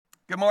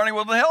Good morning,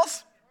 Woodland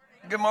Hills.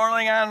 Good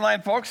morning,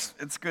 online folks.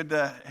 It's good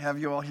to have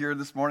you all here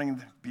this morning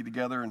to be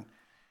together and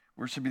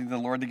worshiping the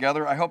Lord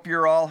together. I hope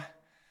you're all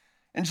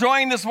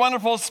enjoying this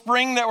wonderful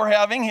spring that we're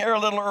having here, a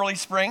little early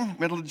spring,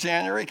 middle of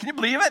January. Can you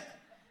believe it?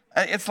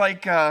 It's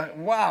like,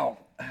 wow,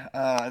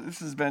 this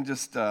has been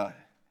just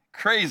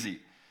crazy,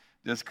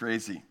 just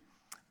crazy.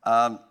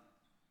 There's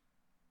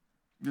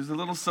a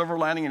little silver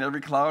lining in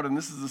every cloud, and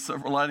this is the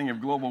silver lining of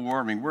global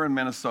warming. We're in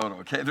Minnesota,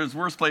 okay? There's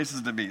worse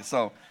places to be,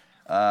 so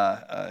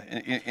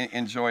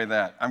enjoy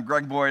that. I'm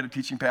Greg Boyd, a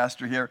teaching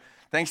pastor here.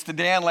 Thanks to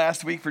Dan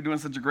last week for doing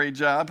such a great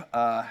job.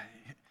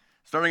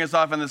 Starting us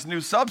off in this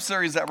new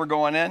sub-series that we're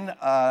going in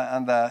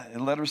on the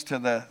letters to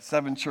the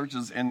 7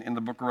 churches in the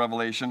book of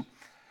Revelation.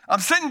 I'm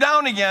sitting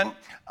down again.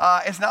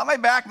 It's not my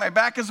back. My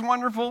back is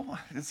wonderful.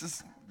 This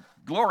is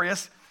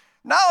glorious.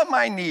 Now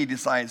my knee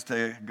decides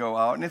to go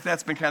out, and if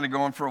that's been kind of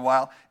going for a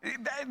while,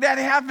 that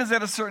happens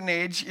at a certain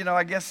age,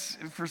 I guess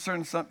for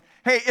some.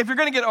 Hey, if you're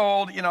going to get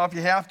old, if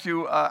you have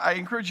to, I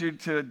encourage you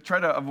to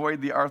try to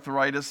avoid the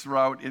arthritis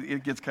route.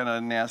 It gets kind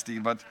of nasty,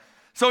 but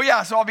so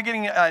I'll be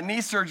getting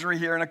knee surgery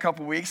here in a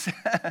couple weeks.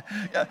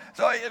 Yeah.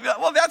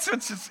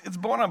 It's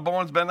bone on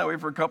bone. It's been that way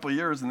for a couple of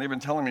years, and they've been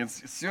telling me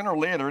it's sooner or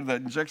later the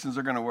injections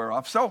are going to wear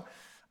off. So,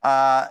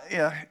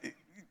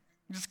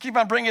 just keep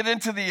on bringing it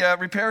into the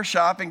repair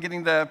shop and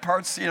getting the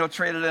parts,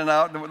 traded in and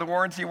out. The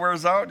warranty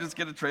wears out, just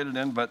get it traded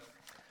in. But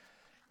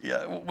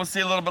yeah, we'll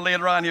see a little bit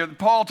later on here.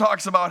 Paul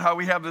talks about how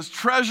we have this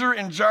treasure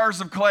in jars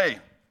of clay.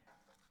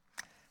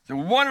 It's a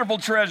wonderful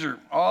treasure,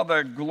 all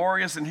the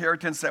glorious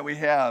inheritance that we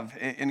have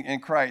in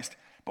Christ.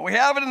 But we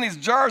have it in these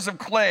jars of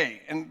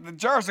clay, and the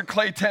jars of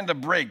clay tend to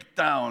break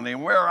down. They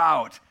wear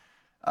out,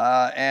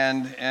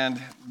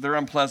 and they're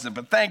unpleasant.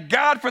 But thank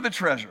God for the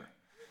treasure.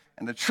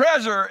 And the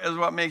treasure is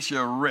what makes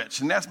you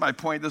rich. And that's my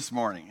point this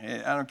morning.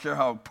 I don't care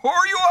how poor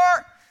you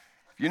are.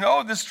 If you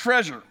know this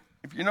treasure,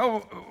 if you know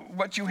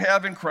what you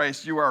have in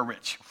Christ, you are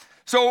rich.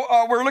 So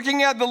we're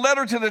looking at the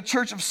letter to the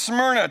church of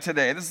Smyrna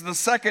today. This is the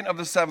second of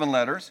the 7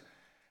 letters.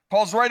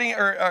 John's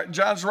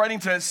writing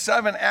to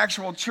 7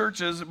 actual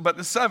churches, but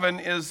the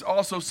 7 is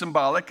also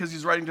symbolic because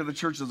he's writing to the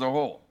church as a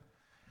whole.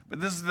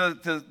 But this is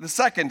the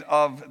second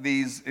of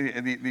these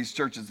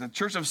churches, the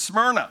church of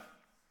Smyrna.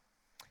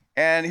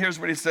 And here's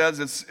what he says.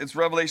 It's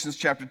Revelation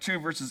chapter 2,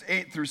 verses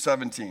 8 through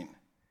 17.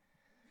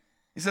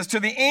 He says, "To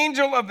the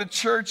angel of the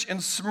church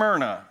in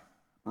Smyrna,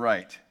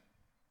 write,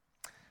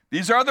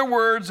 these are the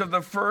words of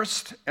the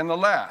first and the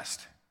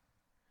last,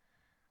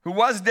 who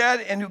was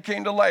dead and who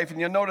came to life." And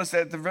you'll notice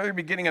that at the very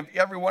beginning of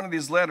every one of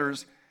these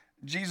letters,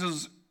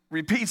 Jesus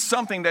repeats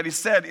something that he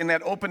said in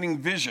that opening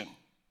vision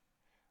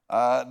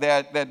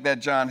that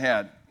John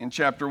had in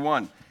chapter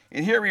 1.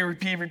 And here he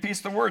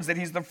repeats the words that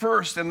he's the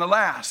first and the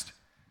last.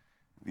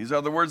 These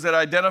are the words that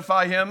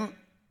identify him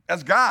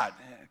as God,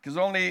 because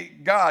only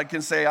God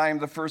can say, "I am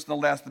the first and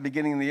the last, the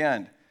beginning and the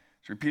end."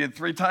 It's repeated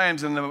 3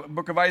 times in the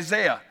book of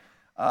Isaiah.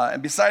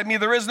 And beside me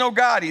there is no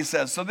God, he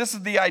says. So this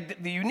is the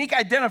unique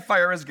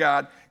identifier as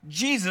God.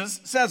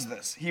 Jesus says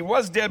this. He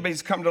was dead, but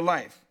he's come to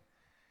life.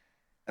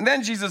 And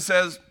then Jesus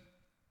says,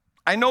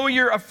 "I know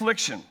your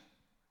affliction,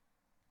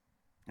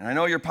 and I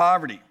know your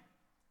poverty."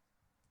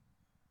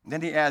 And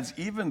then he adds,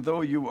 "even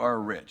though you are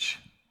rich."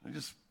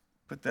 Just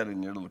put that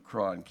in your little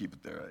craw and keep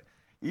it there.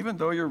 Even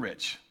though you're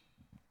rich.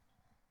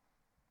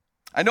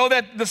 "I know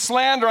that the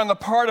slander on the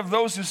part of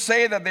those who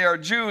say that they are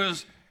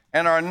Jews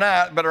and are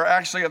not, but are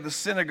actually of the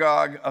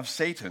synagogue of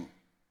Satan.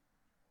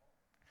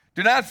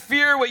 Do not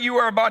fear what you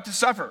are about to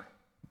suffer.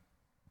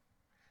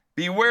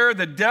 Beware,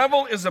 the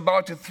devil is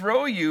about to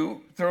throw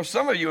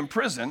some of you in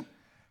prison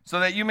so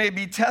that you may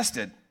be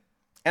tested.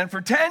 And for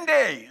 10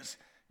 days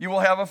you will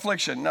have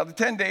affliction." Now the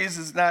 10 days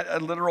is not a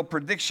literal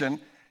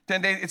prediction.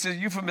 10 days, it's a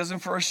euphemism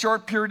for a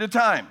short period of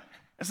time.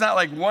 It's not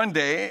like one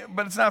day,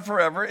 but it's not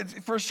forever. It's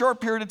for a short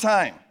period of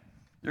time.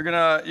 You're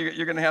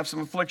gonna have some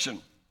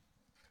affliction.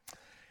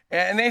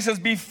 And then he says,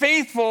 "Be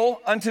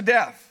faithful unto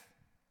death,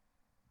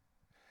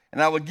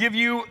 and I will give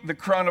you the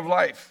crown of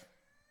life.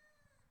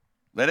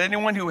 Let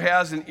anyone who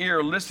has an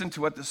ear listen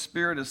to what the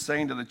Spirit is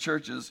saying to the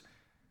churches,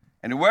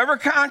 and whoever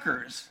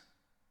conquers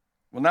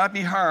will not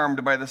be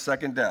harmed by the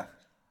second death."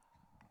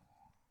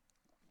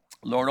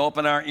 Lord,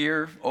 open our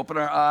ear, open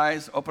our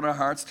eyes, open our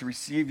hearts to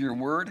receive your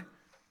word,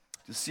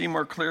 to see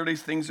more clearly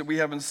things that we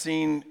haven't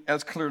seen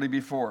as clearly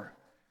before,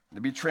 and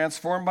to be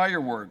transformed by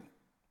your word.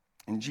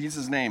 In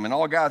Jesus' name. And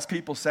all God's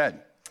people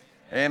said,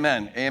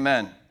 amen,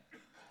 amen,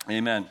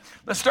 amen.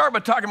 Let's start by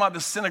talking about the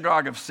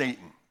synagogue of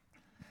Satan.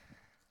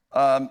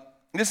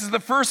 This is the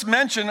first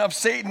mention of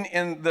Satan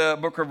in the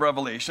book of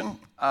Revelation.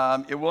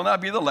 It will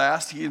not be the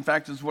last. He, in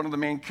fact, is one of the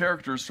main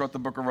characters throughout the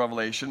book of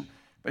Revelation.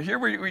 But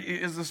here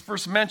is this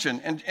first mention,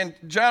 and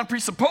John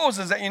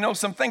presupposes that you know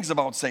some things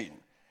about Satan.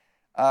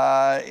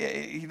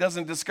 He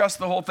doesn't discuss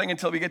the whole thing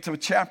until we get to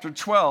chapter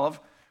 12,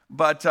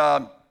 but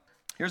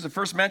here's the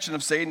first mention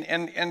of Satan,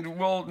 and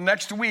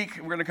next week,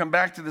 we're going to come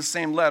back to the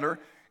same letter.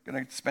 We're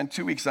going to spend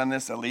 2 weeks on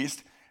this at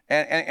least,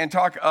 and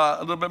talk a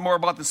little bit more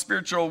about the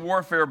spiritual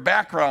warfare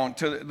background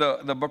to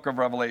the book of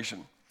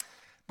Revelation.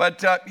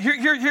 But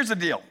here's the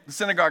deal, the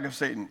synagogue of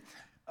Satan.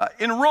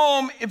 In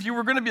Rome, if you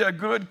were going to be a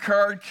good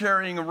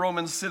card-carrying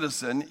Roman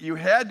citizen, you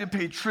had to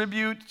pay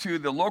tribute to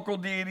the local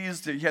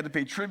deities. You had to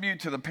pay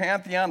tribute to the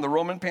pantheon, the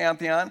Roman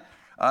pantheon,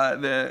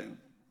 the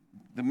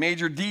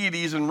major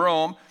deities in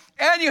Rome.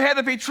 And you had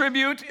to pay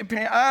tribute and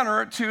pay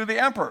honor to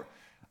the emperor.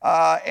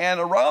 And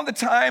around the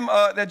time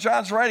that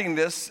John's writing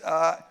this,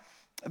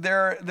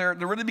 they're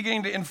really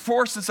beginning to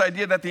enforce this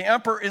idea that the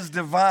emperor is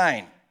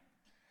divine.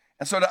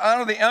 And so to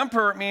honor the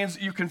emperor means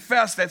you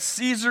confess that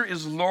Caesar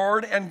is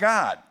Lord and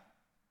God.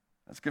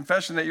 That's a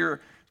confession that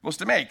you're supposed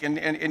to make.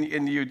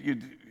 And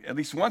you at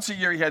least once a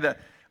year, you had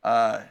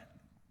to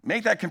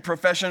make that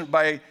profession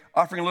by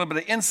offering a little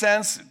bit of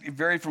incense. It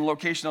varied from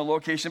location to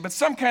location, but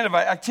some kind of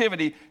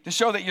activity to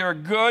show that you're a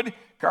good,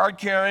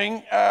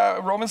 card-carrying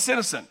Roman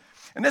citizen.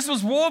 And this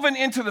was woven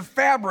into the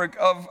fabric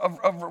of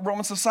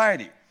Roman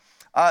society.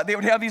 They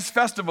would have these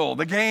festivals,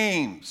 the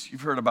games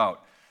you've heard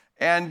about.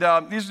 And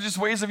these are just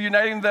ways of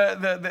uniting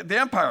the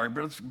empire.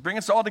 Bring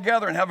us all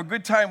together and have a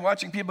good time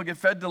watching people get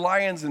fed to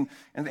lions and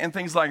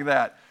things like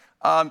that.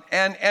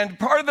 And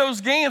part of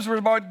those games were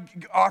about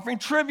offering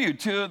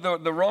tribute to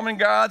the Roman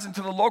gods and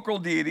to the local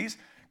deities,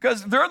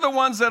 because they're the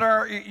ones that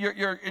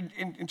you're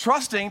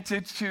entrusting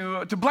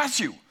to bless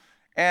you.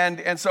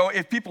 And so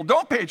if people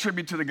don't pay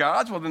tribute to the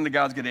gods, well, then the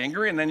gods get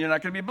angry, and then you're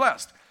not going to be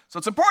blessed. So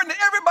it's important that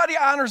everybody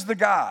honors the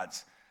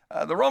gods.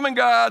 The Roman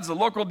gods, the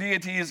local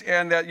deities,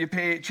 and that you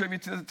pay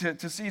tribute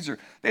to Caesar.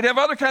 They'd have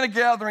other kind of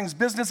gatherings,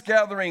 business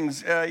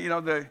gatherings,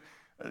 the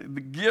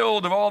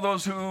guild of all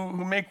those who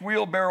make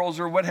wheelbarrows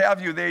or what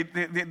have you.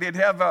 They'd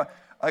have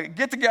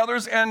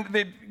get-togethers, and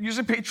they'd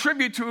usually pay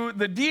tribute to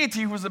the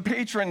deity who was the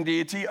patron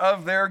deity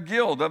of their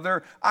guild, of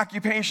their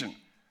occupation.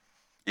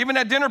 Even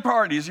at dinner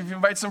parties, if you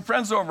invite some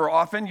friends over,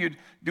 often you'd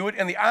do it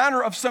in the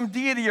honor of some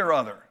deity or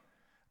other.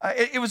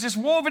 It was just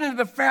woven into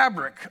the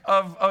fabric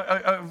of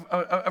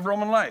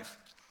Roman life.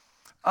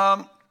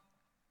 And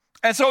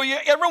so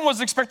everyone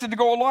was expected to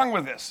go along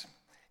with this.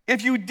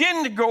 If you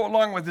didn't go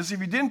along with this,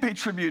 if you didn't pay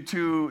tribute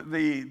to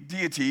the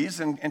deities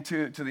and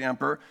to the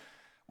emperor,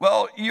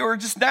 well, you're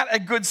just not a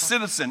good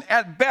citizen.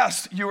 At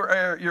best,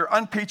 you're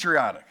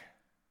unpatriotic.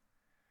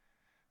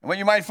 And what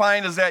you might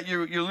find is that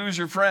you lose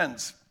your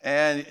friends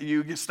and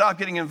you stop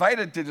getting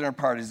invited to dinner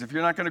parties. If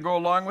you're not going to go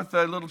along with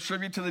a little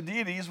tribute to the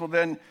deities, well,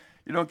 then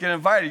you don't get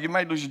invited. You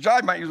might lose your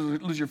job, you might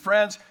lose your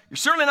friends. You're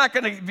certainly not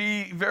going to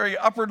be very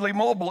upwardly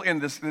mobile in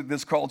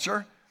this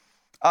culture.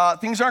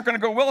 Things aren't going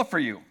to go well for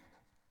you.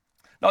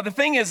 Now, the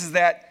thing is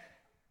that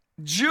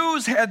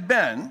Jews had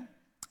been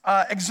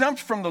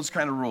exempt from those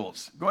kind of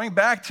rules, going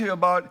back to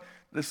about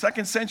the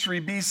 2nd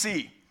century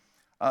BC.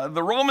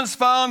 The Romans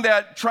found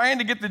that trying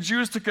to get the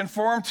Jews to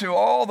conform to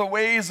all the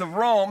ways of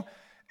Rome,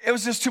 it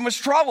was just too much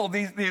trouble.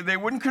 They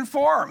wouldn't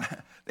conform.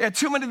 They had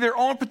too many of their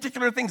own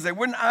particular things. They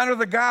wouldn't honor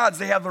the gods.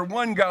 They have their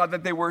one God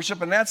that they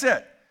worship, and that's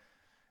it.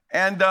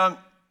 And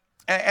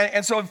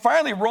so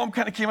finally, Rome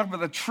kind of came up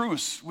with a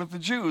truce with the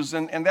Jews,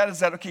 and that is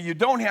that, okay, you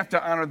don't have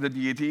to honor the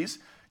deities.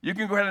 You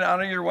can go ahead and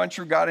honor your one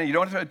true God, and you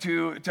don't have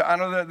to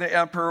honor the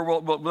emperor.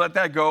 We'll let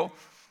that go.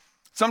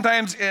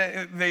 Sometimes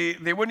they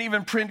wouldn't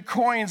even print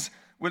coins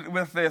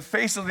with the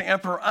face of the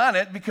emperor on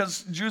it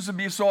because Jews would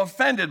be so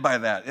offended by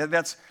that.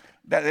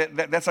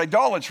 That's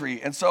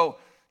idolatry. And so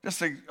just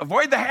to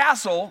avoid the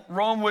hassle,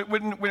 Rome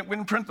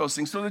wouldn't print those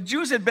things. So the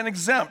Jews had been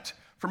exempt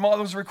from all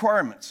those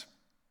requirements,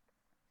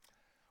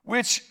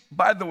 which,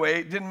 by the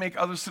way, didn't make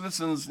other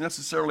citizens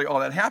necessarily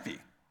all that happy.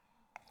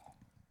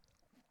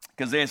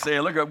 Because they say,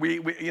 look,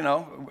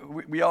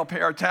 we all pay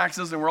our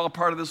taxes and we're all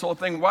part of this whole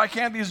thing. Why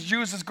can't these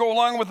Jews just go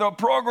along with the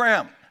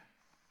program?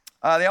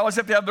 They always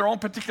have to have their own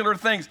particular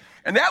things.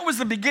 And that was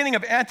the beginning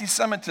of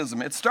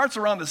anti-Semitism. It starts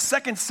around the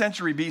 2nd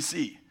century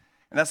BC.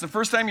 And that's the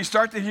first time you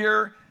start to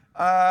hear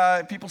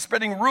people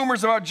spreading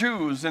rumors about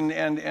Jews and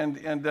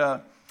kind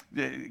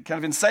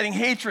of inciting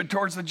hatred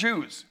towards the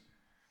Jews.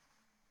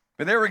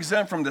 But they were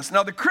exempt from this.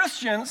 Now, the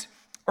Christians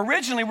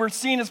originally were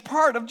seen as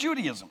part of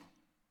Judaism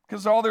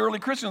because all the early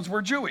Christians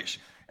were Jewish.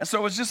 And so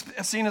it was just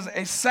seen as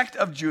a sect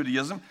of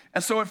Judaism.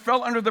 And so it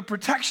fell under the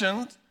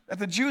protection that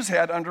the Jews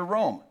had under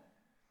Rome.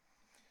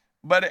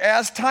 But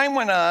as time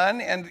went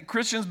on and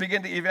Christians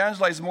began to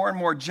evangelize more and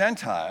more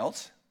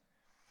Gentiles,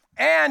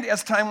 and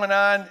as time went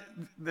on,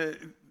 the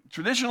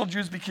traditional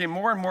Jews became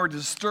more and more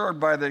disturbed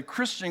by the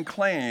Christian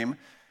claim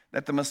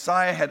that the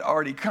Messiah had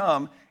already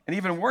come, and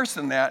even worse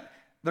than that,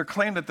 their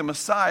claim that the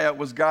Messiah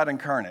was God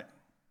incarnate.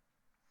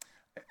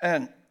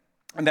 And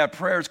that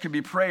prayers could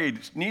be prayed,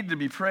 needed to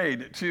be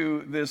prayed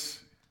to this,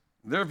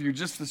 their view,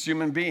 just this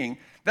human being.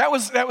 That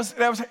was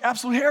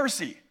absolute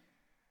heresy.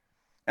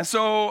 And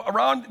so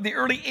around the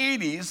early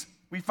 80s,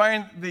 we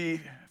find the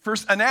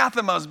first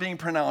anathemas being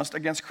pronounced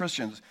against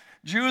Christians.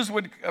 Jews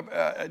would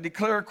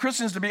declare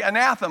Christians to be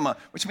anathema,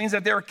 which means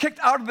that they were kicked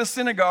out of the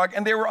synagogue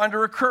and they were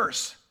under a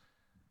curse.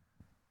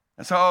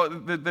 That's how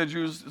the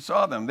Jews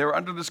saw them. They were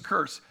under this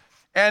curse.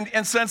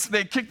 And since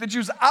they kicked the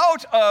Jews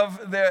out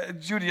of the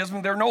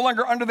Judaism, they're no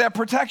longer under that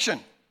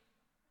protection.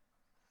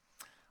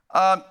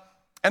 And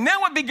then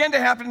what began to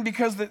happen,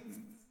 because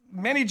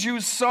many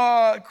Jews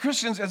saw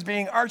Christians as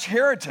being arch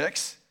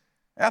heretics,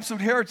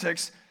 absolute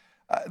heretics.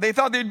 They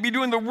thought they'd be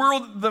doing the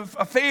world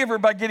a favor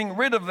by getting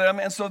rid of them,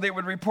 and so they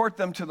would report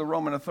them to the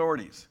Roman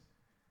authorities.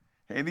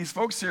 Hey, these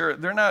folks here,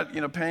 they're not,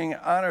 paying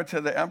honor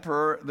to the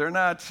emperor. They're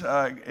not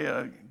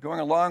going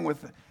along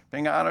with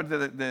paying honor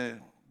to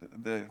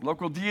the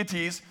local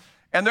deities,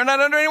 and they're not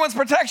under anyone's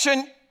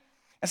protection.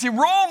 And see,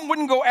 Rome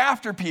wouldn't go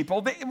after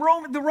people. The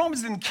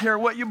Romans didn't care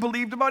what you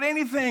believed about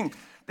anything.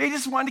 They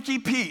just wanted to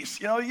keep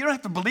peace. You don't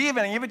have to believe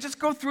any of it. Just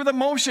go through the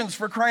motions,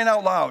 for crying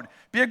out loud.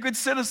 Be a good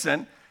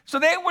citizen. So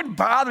they wouldn't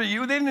bother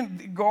you. They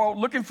didn't go out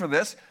looking for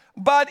this.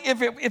 But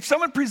if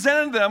someone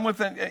presented them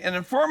with an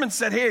informant,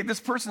 said, hey, this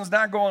person's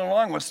not going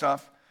along with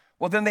stuff,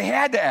 well, then they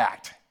had to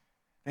act.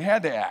 They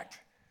had to act.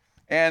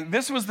 And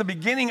this was the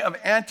beginning of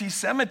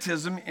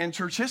anti-Semitism in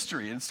church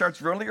history. And it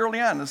starts really early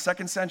on in the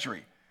 2nd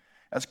century.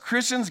 As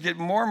Christians get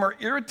more and more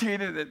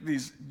irritated that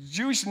these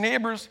Jewish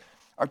neighbors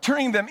are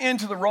turning them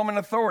into the Roman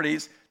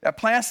authorities, that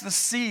plants the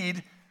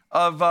seed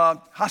of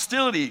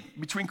hostility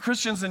between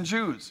Christians and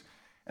Jews.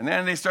 And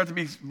then they start to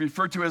be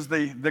referred to as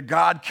the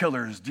God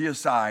killers,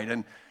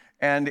 deicide.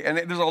 And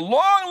there's a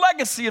long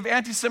legacy of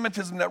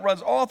anti-Semitism that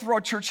runs all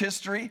throughout church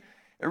history.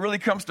 It really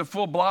comes to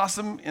full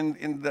blossom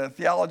in the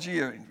theology,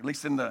 or at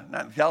least not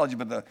in theology,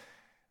 but the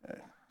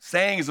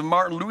sayings of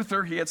Martin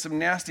Luther. He had some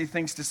nasty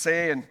things to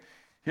say, and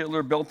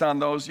Hitler built on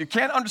those. You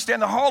can't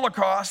understand the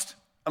Holocaust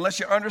unless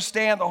you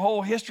understand the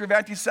whole history of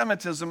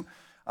anti-Semitism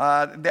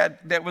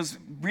that was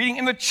reading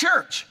in the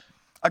church.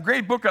 A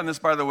great book on this,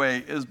 by the way,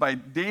 is by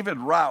David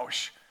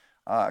Rausch,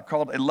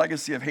 called A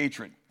Legacy of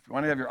Hatred. If you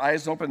want to have your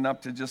eyes opened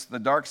up to just the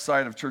dark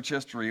side of church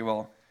history,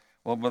 well,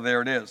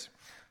 there it is.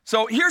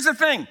 So here's the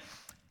thing.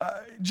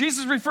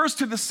 Jesus refers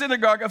to the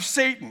synagogue of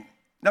Satan.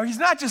 Now, he's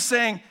not just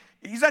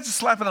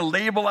slapping a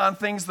label on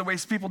things the way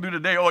people do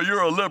today. Oh,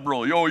 you're a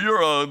liberal. Oh,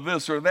 you're a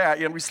this or that.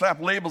 We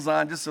slap labels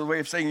on just as a way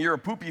of saying you're a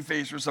poopy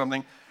face or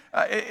something.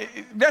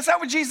 That's not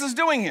what Jesus is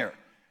doing here.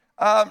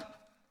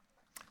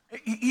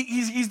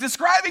 He's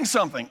describing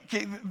something.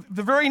 Okay,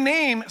 the very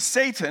name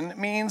Satan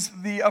means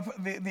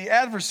the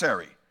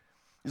adversary.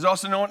 He's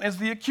also known as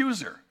the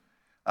accuser,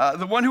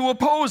 the one who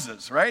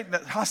opposes, right?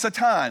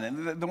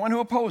 Hasatan, the one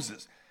who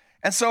opposes.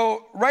 And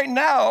so right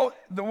now,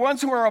 the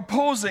ones who are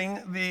opposing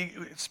the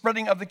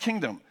spreading of the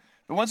kingdom,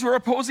 the ones who are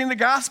opposing the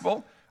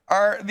gospel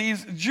are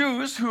these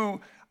Jews who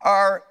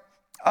are,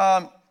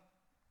 they're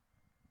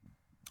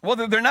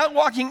not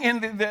walking in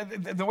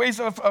the ways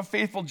of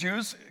faithful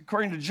Jews,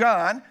 according to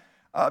John,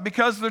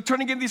 because they're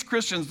turning against these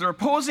Christians. They're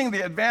opposing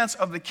the advance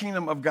of the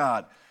kingdom of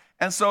God.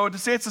 And so to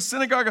say it's a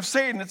synagogue of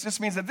Satan, it just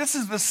means that this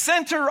is the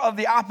center of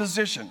the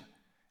opposition.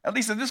 At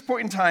least at this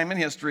point in time in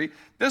history,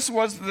 this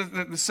was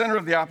the center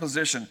of the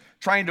opposition,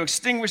 trying to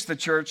extinguish the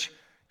church,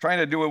 trying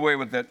to do away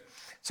with it.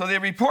 So they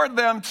report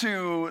them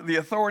to the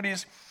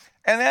authorities.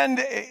 And then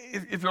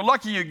if you're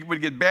lucky, you would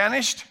get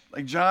banished,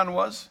 like John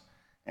was,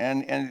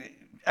 and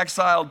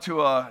exiled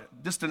to a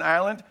distant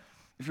island.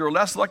 If you were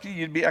less lucky,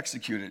 you'd be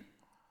executed.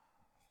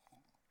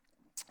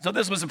 So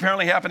this was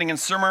apparently happening in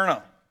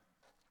Smyrna.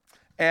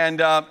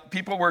 And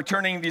people were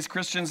turning these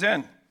Christians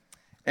in.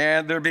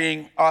 And they're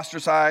being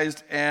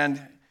ostracized,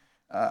 and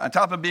on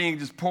top of being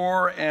just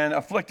poor and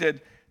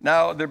afflicted,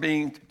 now they're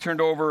being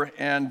turned over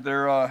and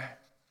they're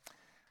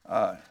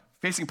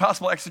facing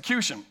possible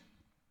execution.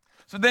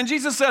 So then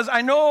Jesus says,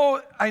 I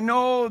know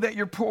that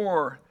you're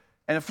poor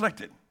and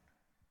afflicted.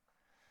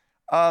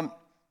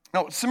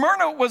 Now,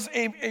 Smyrna was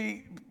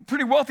a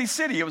pretty wealthy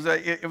city. It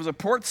was a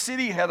port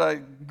city, had a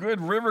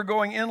good river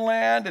going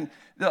inland, and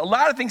a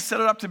lot of things set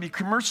it up to be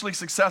commercially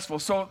successful.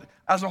 So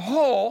as a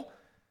whole,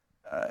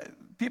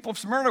 people of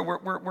Smyrna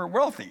were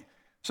wealthy.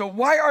 So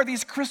why are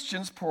these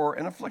Christians poor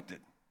and afflicted?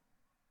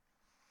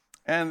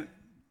 And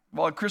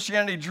while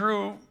Christianity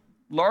drew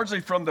largely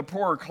from the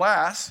poorer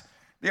class,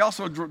 they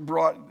also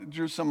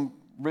drew some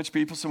rich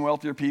people, some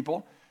wealthier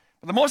people.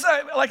 But the most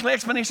likely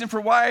explanation for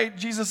why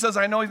Jesus says,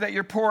 I know that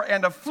you're poor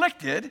and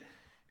afflicted,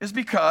 is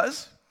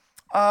because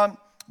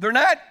they're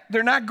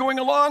not going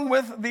along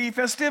with the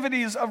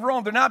festivities of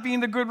Rome. They're not being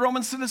the good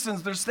Roman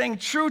citizens. They're staying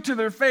true to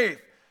their faith.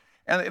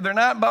 And they're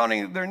not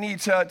bowing their knee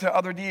to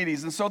other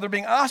deities. And so they're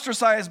being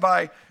ostracized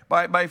by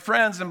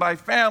friends and by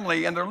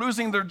family, and they're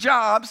losing their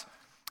jobs.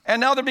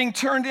 And now they're being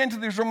turned into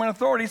these Roman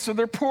authorities, so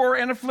they're poor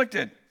and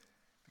afflicted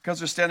because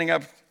they're standing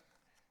up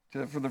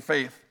for their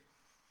faith.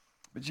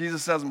 But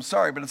Jesus says, I'm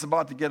sorry, but it's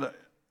about to get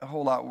a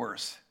whole lot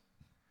worse.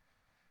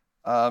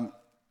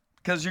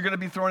 Because you're going to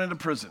be thrown into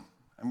prison.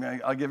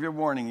 I'll give you a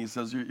warning. He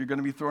says, you're going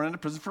to be thrown into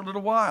prison for a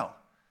little while,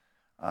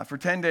 for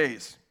 10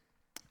 days.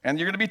 And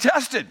you're going to be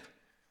tested.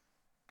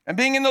 And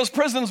being in those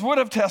prisons would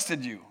have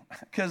tested you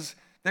because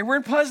they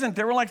weren't pleasant.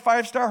 They were like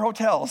 5-star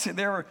hotels.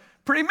 They were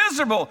pretty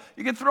miserable.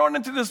 You get thrown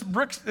into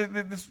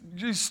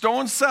this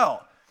stone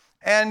cell.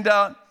 And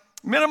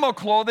minimal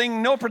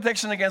clothing, no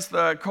protection against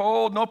the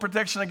cold, no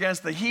protection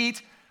against the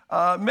heat,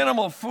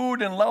 minimal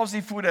food and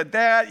lousy food at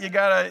that.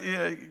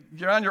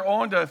 You're on your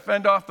own to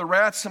fend off the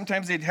rats.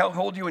 Sometimes they'd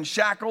hold you in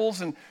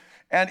shackles. And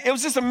it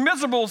was just a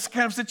miserable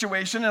kind of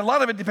situation. And a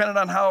lot of it depended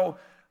on how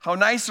how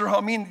nice or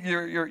how mean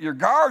your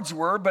guards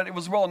were, but it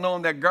was well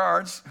known that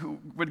guards who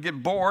would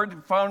get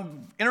bored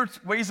found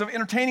ways of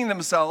entertaining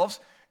themselves,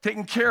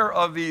 taking care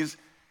of these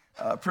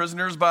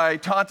prisoners by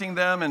taunting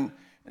them and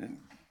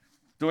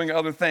doing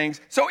other things.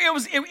 So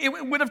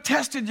it would have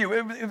tested you.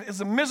 It was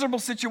a miserable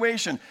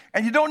situation,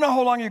 and you don't know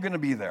how long you're going to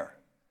be there.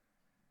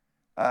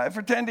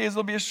 For 10 days,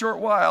 it'll be a short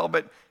while,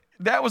 but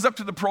that was up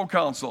to the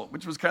proconsul,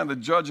 which was kind of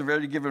the judge of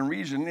every given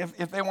region.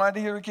 If they wanted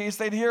to hear a case,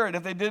 they'd hear it.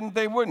 If they didn't,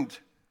 they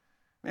wouldn't.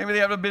 Maybe they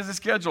have a busy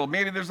schedule.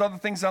 Maybe there's other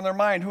things on their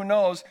mind. Who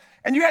knows?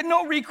 And you had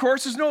no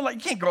recourse. There's no, you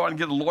can't go out and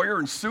get a lawyer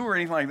and sue or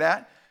anything like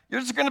that. You're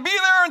just going to be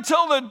there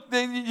until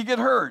you get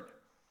hurt.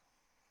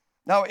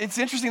 Now, it's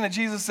interesting that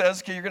Jesus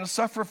says, okay, you're going to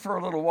suffer for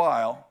a little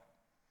while,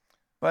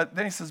 but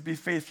then he says, be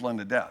faithful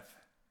unto death.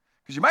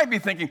 Because you might be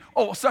thinking,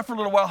 oh, we'll suffer a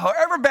little while.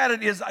 However bad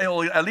it is,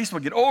 at least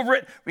we'll get over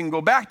it. We can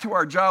go back to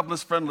our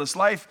jobless, friendless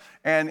life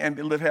and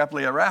live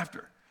happily ever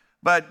after.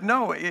 But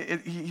no,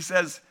 he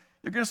says,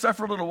 you're going to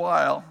suffer a little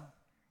while,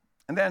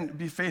 and then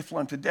be faithful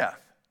unto death.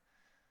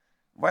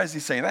 Why does he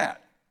say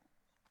that?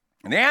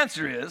 And the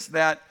answer is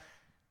that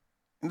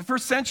in the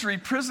first century,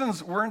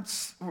 prisons weren't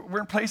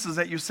places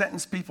that you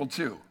sentenced people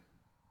to.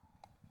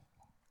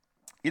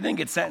 You didn't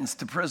get sentenced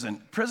to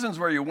prison. Prison's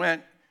where you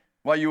went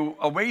while you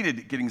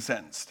awaited getting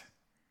sentenced.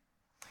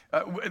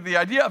 The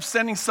idea of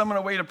sending someone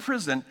away to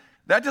prison,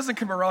 that doesn't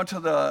come around to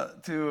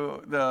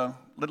the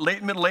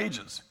late Middle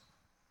Ages.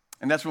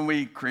 And that's when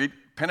we create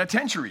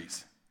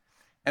penitentiaries.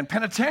 And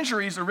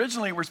penitentiaries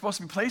originally were supposed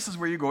to be places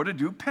where you go to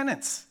do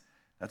penance.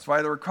 That's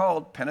why they were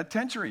called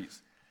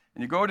penitentiaries.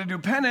 And you go to do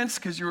penance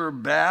because you were a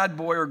bad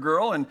boy or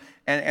girl, and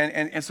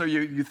so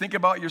you think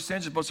about your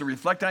sins. You're supposed to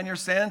reflect on your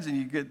sins, and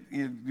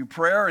you do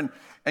prayer, and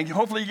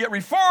hopefully you get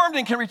reformed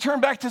and can return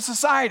back to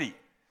society.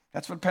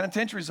 That's what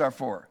penitentiaries are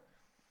for.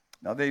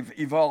 Now, they've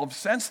evolved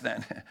since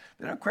then.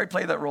 They don't quite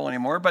play that role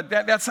anymore, but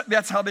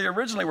that's how they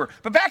originally were.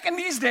 But back in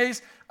these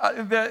days,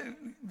 the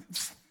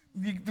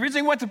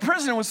reason you went to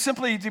prison was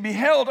simply to be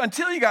held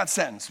until you got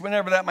sentenced,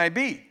 whenever that might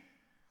be.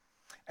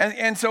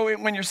 And so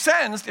when you're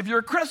sentenced, if you're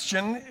a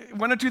Christian,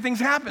 one of two things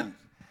happen.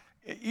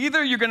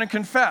 Either you're going to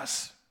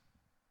confess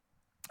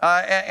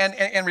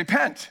and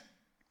repent.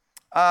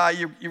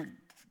 They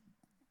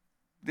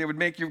would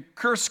make you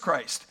curse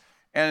Christ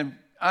and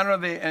honor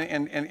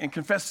and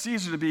confess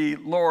Caesar to be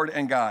Lord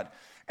and God.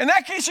 In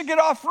that case, you get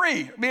off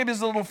free. Maybe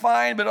it's a little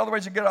fine, but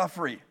otherwise you get off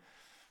free.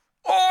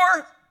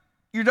 Or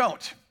you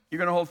don't. You're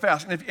going to hold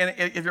fast. And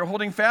if you're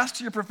holding fast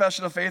to your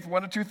profession of faith,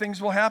 one of two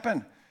things will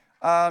happen.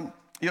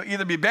 You'll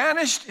either be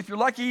banished, if you're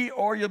lucky,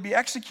 or you'll be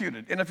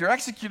executed. And if you're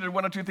executed,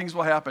 one of two things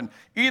will happen.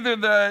 Either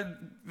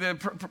the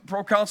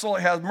proconsul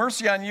has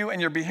mercy on you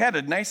and you're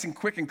beheaded, nice and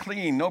quick and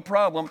clean, no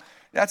problem.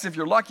 That's if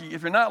you're lucky.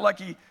 If you're not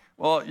lucky,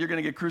 well, you're going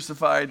to get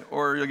crucified,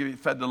 or you'll get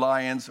fed to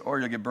lions, or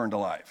you'll get burned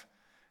alive.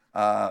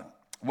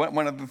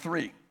 One of the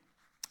three.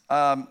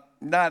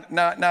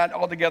 Not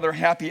altogether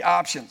happy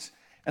options.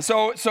 And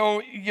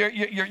so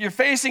you're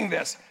facing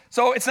this.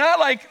 So it's not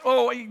like,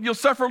 oh, you'll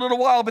suffer a little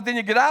while, but then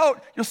you get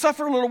out. You'll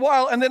suffer a little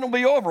while, and then it'll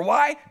be over.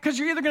 Why? Because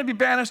you're either going to be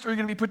banished or you're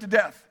going to be put to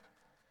death.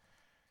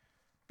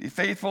 Be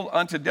faithful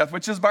unto death,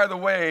 which is, by the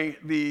way,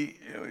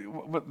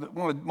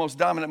 one of the most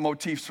dominant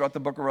motifs throughout the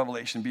book of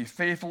Revelation. Be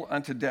faithful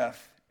unto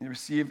death, and you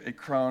receive a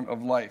crown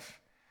of life.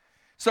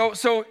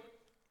 So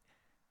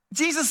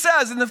Jesus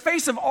says, in the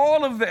face of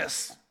all of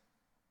this,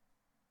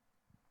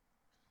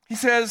 he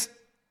says,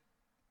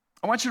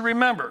 I want you to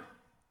remember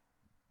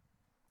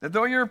that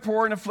though you're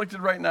poor and afflicted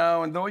right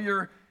now, and though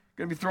you're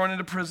going to be thrown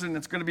into prison,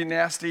 it's going to be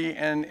nasty,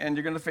 and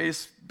you're going to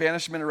face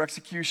banishment or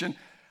execution,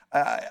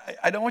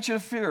 I don't want you to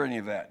fear any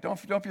of that.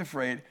 Don't be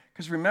afraid,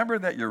 because remember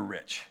that you're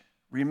rich.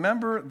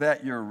 Remember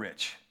that you're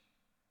rich.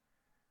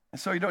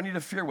 And so you don't need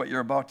to fear what you're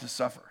about to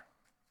suffer.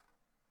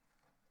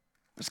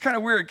 It's kind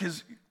of weird,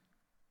 because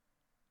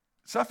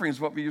suffering is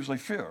what we usually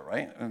fear,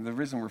 right? And the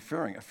reason we're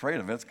afraid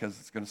of it is because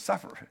it's going to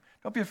suffer.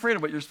 Don't be afraid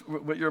of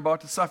what you're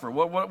about to suffer.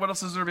 What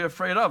else is there to be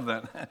afraid of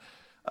then?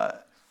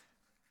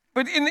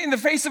 But in the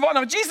face of all,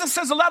 now Jesus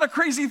says a lot of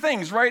crazy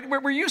things, right?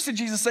 We're used to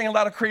Jesus saying a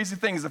lot of crazy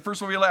things. The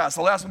first will be last,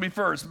 the last will be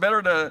first.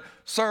 Better to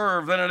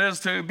serve than it is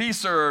to be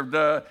served.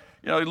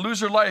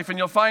 Lose your life and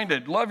you'll find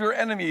it. Love your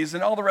enemies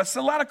and all the rest.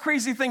 A lot of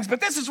crazy things,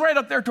 but this is right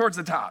up there towards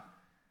the top.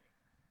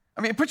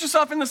 I mean, put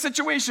yourself in the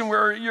situation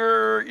where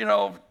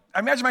I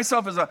imagine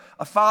myself as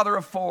a father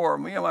of four,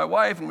 me and my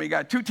wife, and we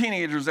got 2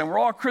 teenagers, and we're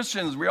all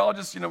Christians. We all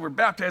just, we're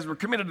baptized, we're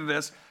committed to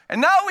this. And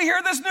now we hear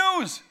this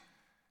news.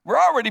 We're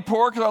already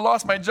poor because I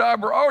lost my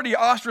job. We're already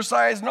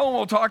ostracized. No one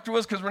will talk to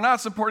us because we're not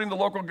supporting the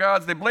local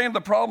gods. They blame the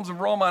problems of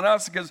Rome on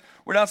us because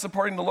we're not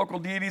supporting the local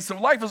deities. So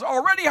life is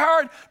already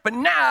hard, but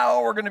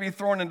now we're going to be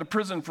thrown into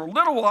prison for a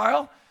little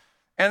while,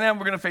 and then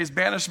we're going to face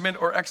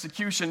banishment or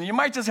execution. You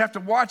might just have to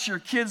watch your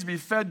kids be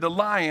fed to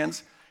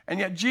lions,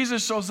 and yet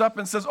Jesus shows up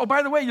and says, oh,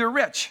 by the way, you're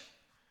rich.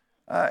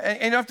 And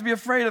you don't have to be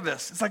afraid of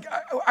this. It's like,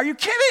 are you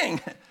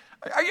kidding?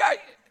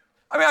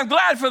 I'm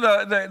glad for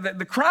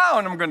the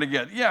crown I'm going to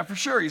get. Yeah, for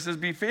sure. He says,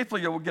 be faithful,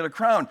 you will get a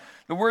crown.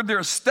 The word there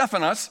is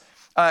Stephanos,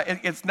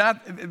 It's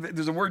not,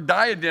 there's a word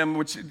diadem,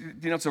 which,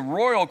 it's a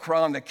royal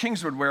crown that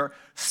kings would wear.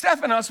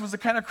 Stephanos was the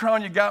kind of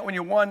crown you got when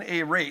you won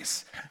a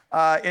race.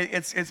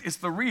 It's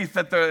the wreath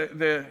that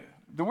the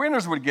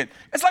winners would get.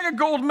 It's like a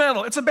gold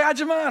medal. It's a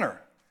badge of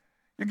honor.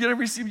 You're going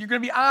to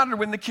be honored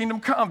when the kingdom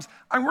comes.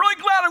 I'm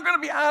really glad I'm going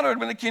to be honored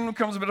when the kingdom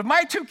comes, but if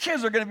my 2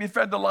 kids are going to be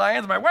fed to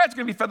lions, my wife's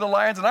going to be fed to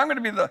lions, and I'm going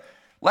to be the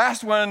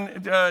last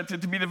one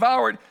to be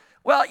devoured,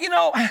 well,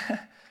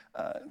 that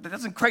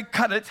doesn't quite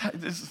cut it.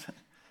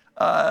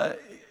 I'm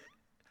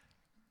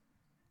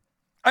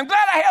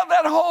glad I have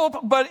that hope,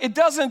 but it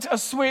doesn't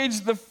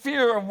assuage the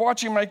fear of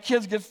watching my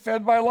kids get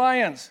fed by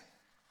lions.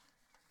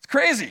 It's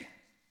crazy.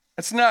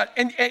 It's not,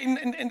 and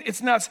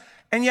it's nuts.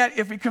 And yet,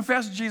 if we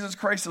confess Jesus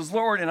Christ as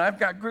Lord, and I've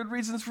got good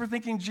reasons for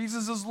thinking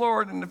Jesus is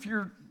Lord, and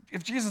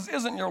if Jesus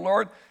isn't your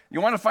Lord, you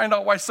want to find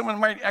out why someone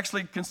might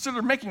actually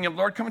consider making him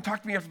Lord, come and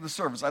talk to me after the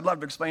service. I'd love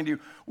to explain to you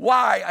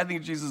why I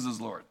think Jesus is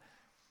Lord.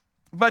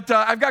 But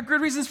I've got good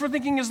reasons for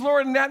thinking he's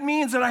Lord, and that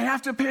means that I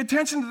have to pay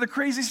attention to the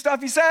crazy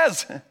stuff he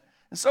says. And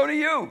so do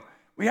you.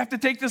 We have to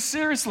take this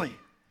seriously.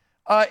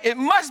 It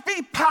must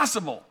be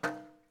possible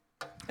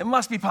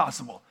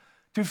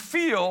to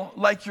feel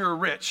like you're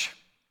rich,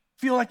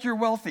 feel like you're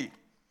wealthy.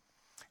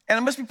 And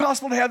it must be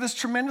possible to have this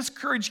tremendous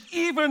courage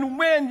even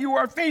when you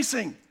are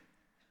facing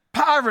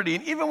poverty,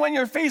 and even when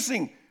you're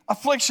facing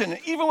affliction,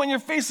 and even when you're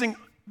facing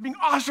being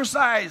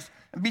ostracized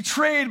and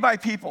betrayed by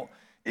people,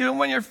 even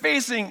when you're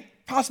facing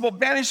possible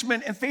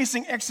banishment and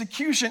facing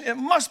execution. It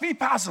must be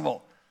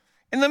possible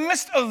in the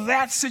midst of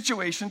that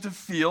situation to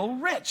feel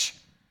rich,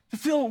 to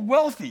feel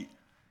wealthy,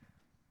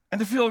 and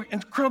to feel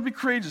incredibly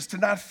courageous, to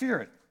not fear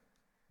it.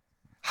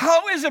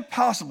 How is it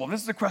possible?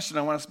 This is the question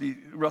I want us to be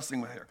wrestling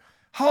with here.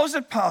 How is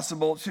it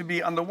possible to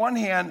be, on the one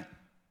hand,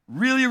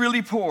 really,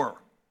 really poor?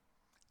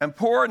 And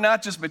poor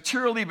not just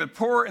materially, but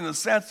poor in the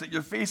sense that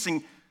you're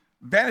facing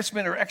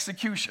banishment or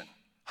execution.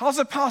 How is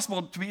it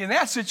possible to be in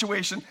that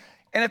situation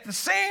and at the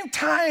same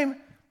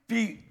time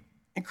be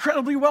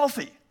incredibly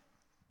wealthy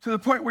to the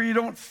point where you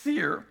don't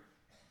fear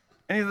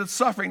any of the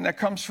suffering that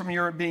comes from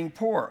your being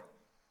poor?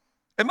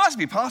 It must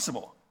be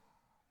possible,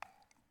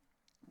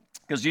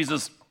 because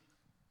Jesus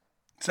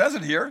says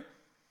it here.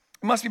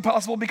 It must be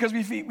possible because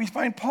we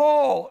find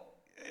Paul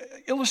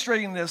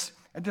illustrating this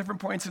at different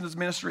points in his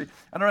ministry.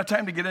 I don't have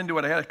time to get into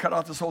it. I had to cut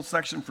off this whole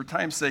section for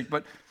time's sake.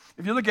 But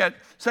if you look at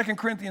 2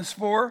 Corinthians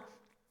 4,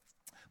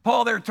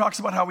 Paul there talks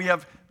about how we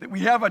have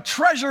a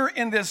treasure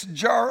in this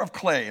jar of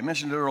clay. I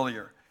mentioned it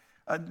earlier.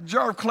 A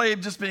jar of clay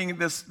just being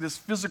this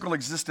physical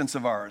existence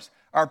of ours.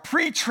 Our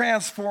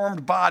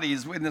pre-transformed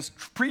bodies in this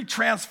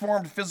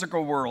pre-transformed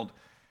physical world.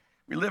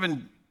 We live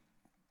in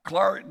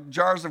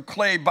jars of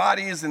clay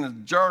bodies in a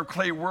jar of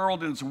clay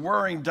world, and it's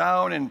wearing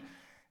down and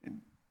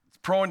it's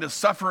prone to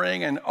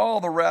suffering and all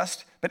the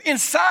rest. But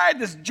inside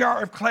this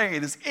jar of clay,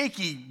 this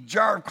achy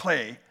jar of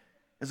clay,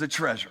 is a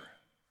treasure.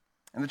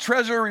 And the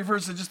treasure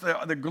refers to just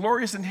the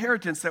glorious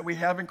inheritance that we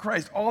have in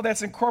Christ. All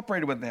that's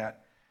incorporated with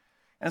that.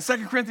 And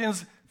 2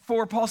 Corinthians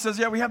 4, Paul says,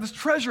 we have this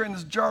treasure in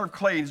this jar of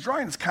clay. He's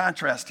drawing this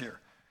contrast here.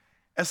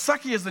 As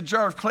sucky as the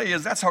jar of clay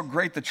is, that's how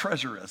great the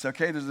treasure is,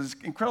 okay? There's this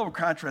incredible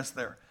contrast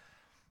there.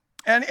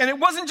 And it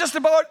wasn't just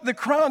about the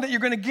crown that you're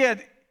going to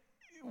get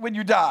when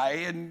you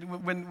die and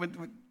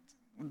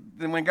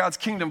when God's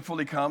kingdom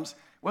fully comes. It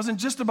wasn't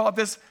just about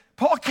this.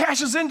 Paul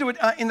cashes into it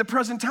in the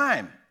present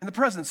time, in the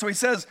present. So he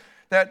says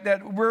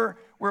that we're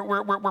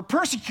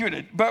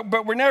persecuted,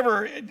 but we're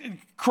never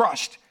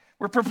crushed.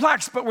 We're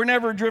perplexed, but we're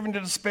never driven to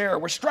despair.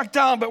 We're struck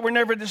down, but we're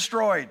never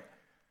destroyed.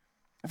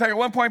 In fact, at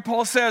one point,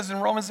 Paul says in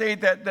Romans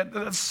 8 that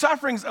the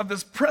sufferings of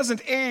this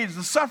present age,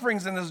 the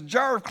sufferings in this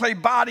jar of clay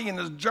body, in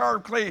this jar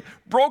of clay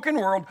broken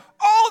world,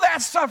 all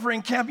that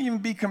suffering can't even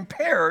be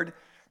compared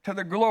to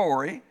the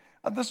glory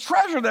of this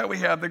treasure that we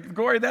have, the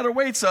glory that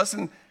awaits us.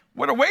 And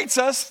what awaits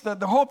us, the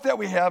hope that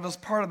we have, is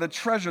part of the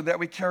treasure that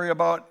we carry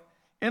about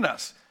in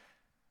us.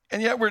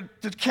 And yet we're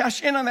to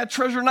cash in on that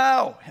treasure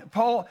now.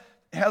 Paul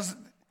says,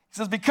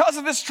 because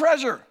of this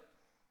treasure,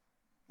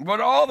 but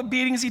all the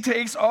beatings he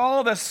takes,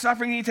 all the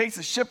suffering he takes,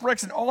 the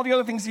shipwrecks and all the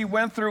other things he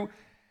went through,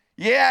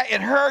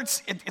 it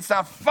hurts, it's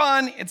not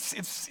fun,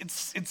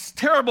 it's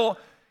terrible,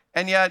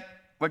 and yet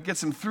what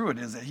gets him through it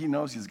is that he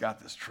knows he's got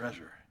this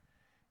treasure.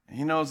 And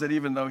he knows that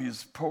even though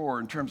he's poor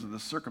in terms of the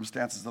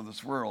circumstances of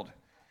this world,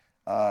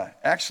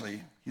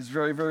 actually, he's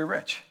very, very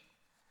rich.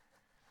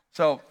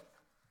 So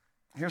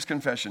here's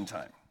confession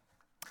time.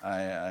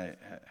 I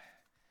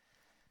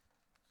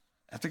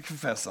have to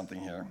confess something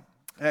here.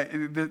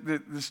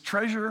 This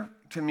treasure,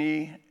 to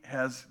me,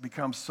 has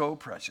become so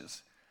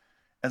precious.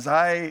 As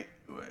I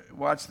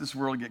watch this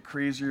world get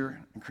crazier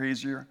and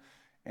crazier,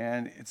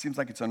 and it seems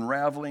like it's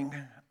unraveling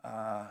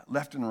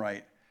left and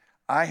right,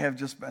 I have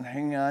just been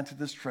hanging on to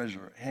this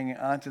treasure, hanging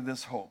on to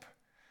this hope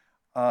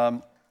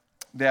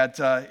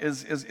that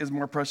is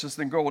more precious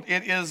than gold.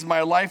 It is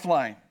my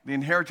lifeline, the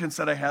inheritance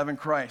that I have in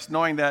Christ,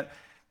 knowing that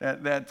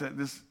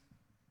this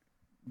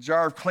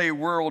jar of clay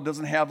world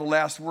doesn't have the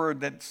last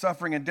word, that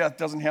suffering and death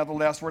doesn't have the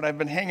last word. I've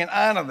been hanging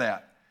on to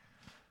that.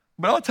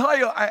 But I'll tell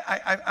you,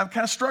 I'm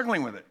kind of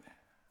struggling with it.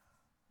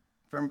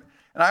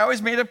 And I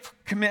always made a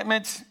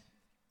commitment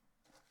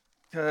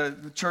to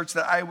the church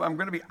that I'm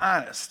going to be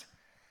honest.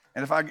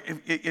 And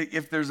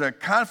if there's a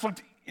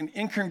conflict in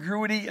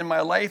incongruity in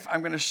my life,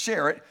 I'm going to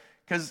share it,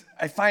 because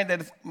I find that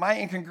if my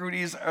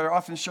incongruities are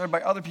often shared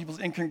by other people's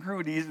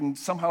incongruities, and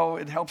somehow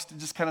it helps to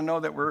just kind of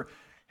know that we're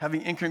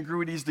having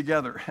incongruities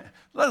together.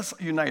 Let us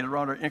unite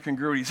around our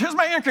incongruities. Here's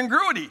my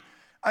incongruity.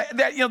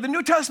 The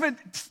New Testament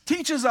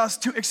teaches us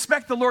to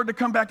expect the Lord to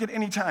come back at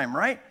any time,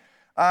 right?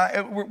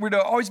 We're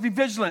to always be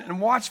vigilant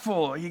and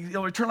watchful.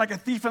 He'll return like a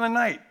thief in the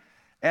night.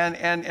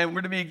 And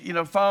we're to be,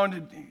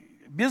 found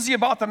busy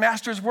about the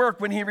master's work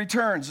when he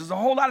returns. There's a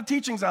whole lot of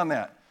teachings on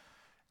that.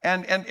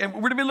 And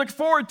we're to be looking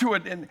forward to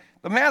it. And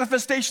the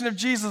manifestation of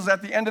Jesus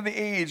at the end of the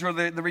age, or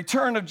the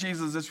return of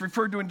Jesus, it's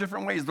referred to in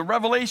different ways. The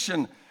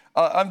revelation,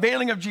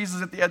 unveiling of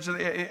Jesus at the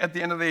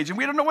end of the age. And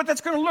we don't know what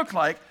that's going to look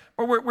like,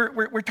 but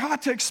we're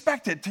taught to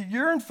expect it, to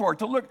yearn for it,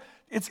 to look.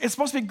 It's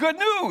supposed to be good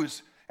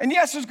news. And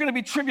yes, there's going to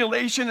be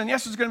tribulation, and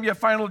yes, there's going to be a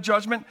final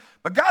judgment,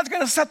 but God's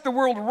going to set the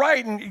world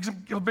right, and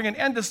he'll bring an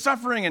end to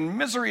suffering and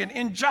misery and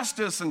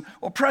injustice and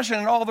oppression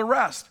and all the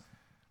rest.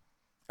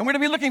 And we're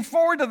going to be looking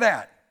forward to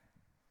that,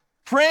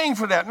 praying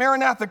for that.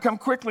 Maranatha, come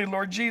quickly,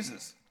 Lord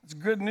Jesus. It's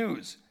good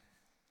news.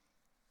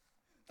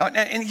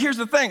 And here's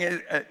the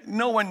thing.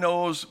 No one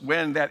knows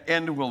when that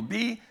end will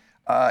be,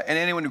 and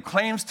anyone who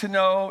claims to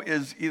know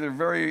is either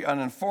very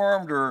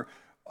uninformed or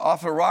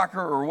off the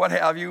rocker or what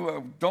have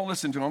you. Don't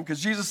listen to him,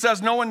 because Jesus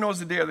says no one knows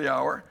the day or the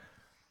hour.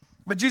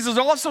 But Jesus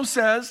also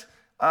says,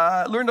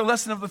 learn the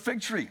lesson of the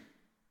fig tree.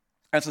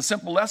 That's a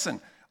simple lesson.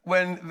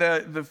 When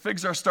the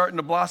figs are starting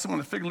to blossom, when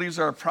the fig leaves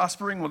are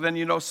prospering, well, then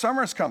you know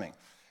summer is coming.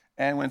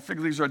 And when fig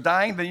leaves are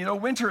dying, then you know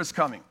winter is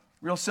coming.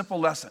 Real simple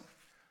lesson.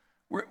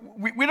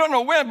 We don't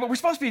know when, but we're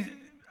supposed to be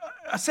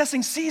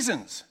assessing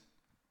seasons,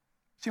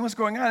 seeing what's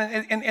going on.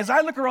 And as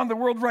I look around the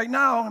world right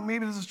now, and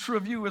maybe this is true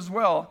of you as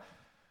well,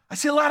 I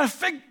see a lot of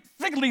fig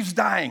leaves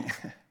dying.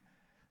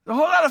 A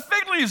whole lot of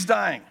fig leaves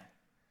dying.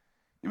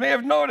 You may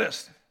have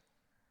noticed.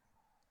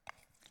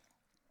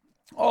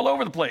 All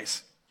over the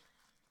place.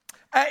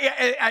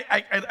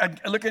 I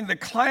look into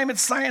climate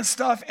science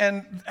stuff,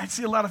 and I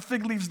see a lot of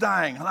fig leaves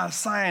dying. A lot of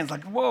signs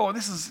like, whoa,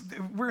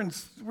 we're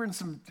in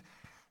some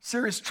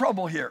serious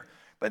trouble here.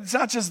 But it's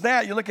not just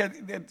that. You look at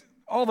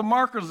all the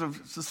markers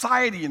of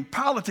society and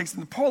politics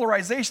and the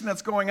polarization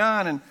that's going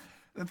on, and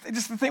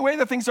just the way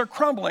that things are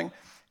crumbling.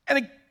 And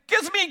it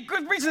gives me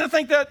good reason to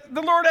think that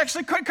the Lord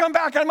actually could come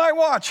back on my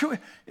watch.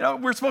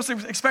 We're supposed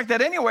to expect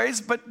that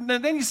anyways, but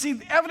then you see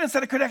the evidence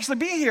that it could actually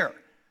be here.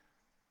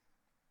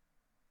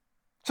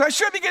 So I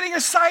should be getting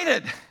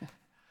excited.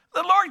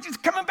 The Lord is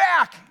coming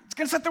back. It's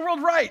going to set the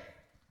world right.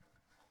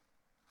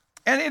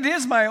 And it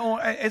is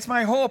it's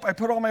my hope. I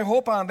put all my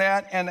hope on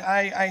that, and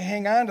I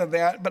hang on to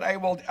that, but I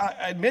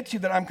admit to you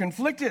that I'm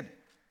conflicted.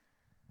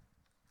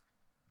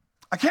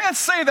 I can't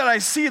say that I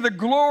see the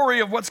glory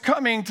of what's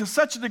coming to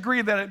such a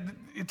degree that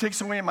it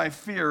takes away my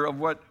fear of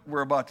what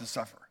we're about to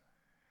suffer,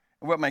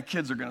 and what my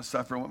kids are going to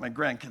suffer, and what my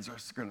grandkids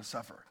are going to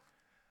suffer.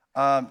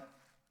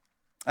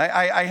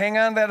 I hang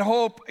on to that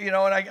hope, and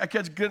I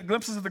catch good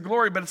glimpses of the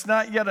glory, but it's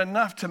not yet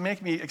enough to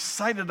make me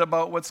excited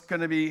about what's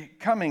going to be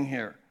coming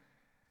here.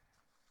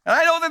 And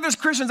I know that there's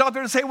Christians out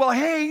there that say, well,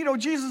 hey,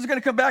 Jesus is going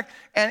to come back,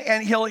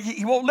 and he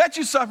won't let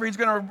you suffer. He's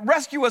going to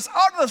rescue us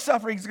out of the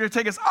suffering. He's going to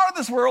take us out of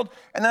this world,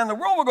 and then the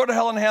world will go to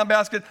hell in a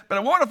handbasket, but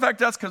it won't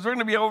affect us because we're going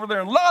to be over there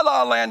in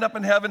la-la land up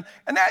in heaven.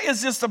 And that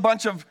is just a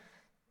bunch of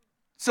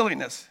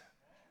silliness.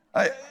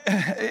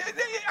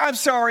 I'm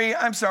sorry.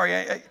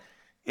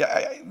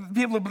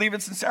 People who believe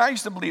it's sincere. I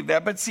used to believe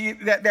that, but see,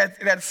 that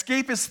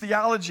escapist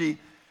theology,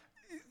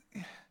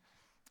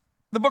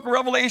 the book of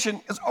Revelation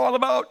is all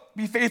about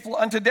be faithful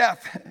unto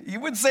death. You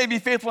wouldn't say be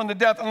faithful unto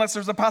death unless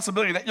there's a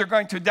possibility that you're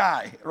going to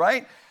die,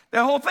 right?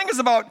 The whole thing is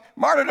about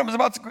martyrdom, is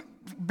about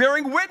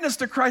bearing witness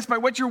to Christ by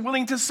what you're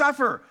willing to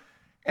suffer.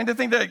 And to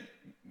think that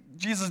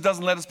Jesus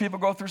doesn't let his people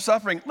go through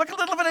suffering. Look a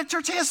little bit at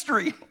church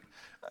history.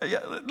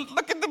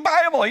 Look at the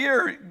Bible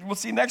here. We'll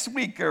see next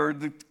week or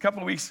a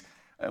couple of weeks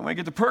when we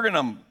get to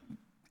Pergamum.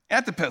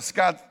 Antipas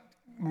got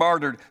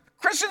martyred.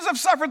 Christians have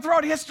suffered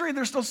throughout history.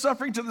 They're still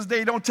suffering to this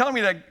day. Don't tell me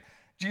that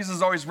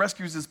Jesus always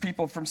rescues his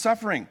people from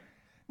suffering.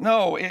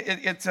 No,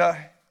 it's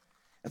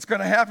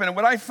going to happen. And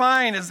what I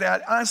find is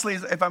that, honestly,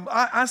 if I'm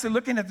honestly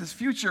looking at this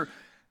future,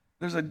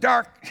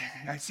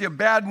 I see a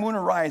bad moon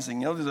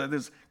arising.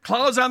 There's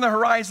clouds on the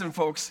horizon,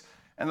 folks,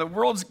 and the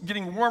world's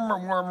getting warmer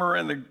and warmer,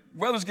 and the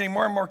weather's getting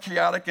more and more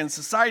chaotic, and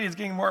society is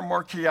getting more and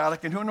more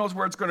chaotic, and who knows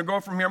where it's going to go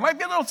from here. It might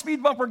be a little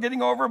speed bump we're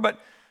getting over, but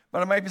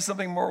it might be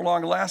something more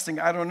long-lasting.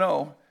 I don't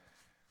know.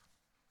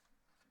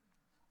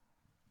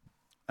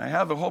 I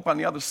have the hope on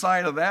the other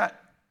side of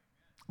that,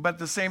 but at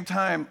the same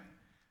time,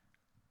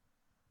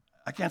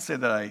 I can't say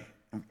that I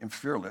am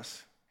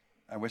fearless.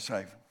 I wish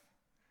I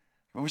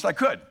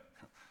could.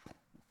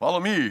 Follow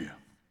me.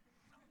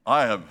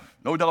 I have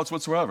no doubts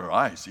whatsoever.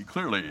 I see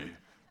clearly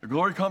the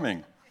glory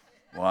coming.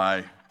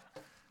 Why?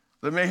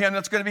 The mayhem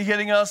that's going to be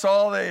hitting us,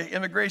 all the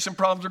immigration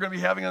problems we're going to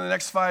be having in the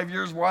next 5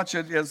 years, watch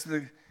it as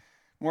the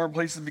more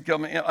places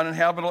become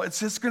uninhabitable. It's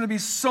just going to be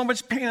so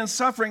much pain and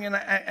suffering, and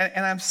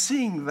I'm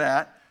seeing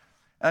that.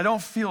 I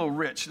don't feel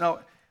rich. Now,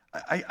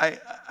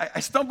 I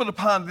stumbled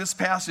upon this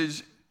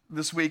passage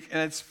this week,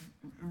 and it's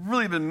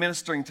really been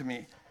ministering to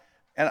me.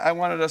 And I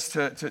wanted us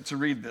to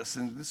read this,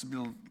 and this will be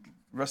the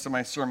rest of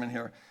my sermon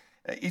here.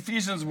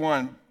 Ephesians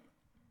 1,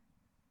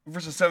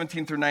 verses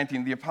 17 through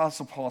 19, the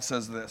Apostle Paul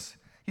says this.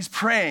 He's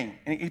praying,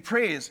 and he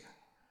prays,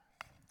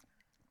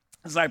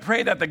 as I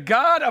pray that the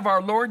God of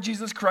our Lord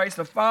Jesus Christ,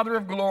 the Father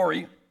of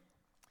glory,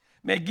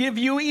 may give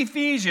you,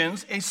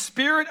 Ephesians, a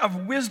spirit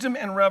of wisdom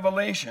and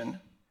revelation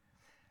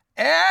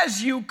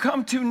as you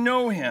come to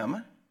know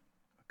him,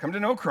 come to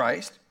know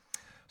Christ,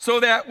 so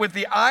that with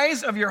the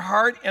eyes of your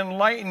heart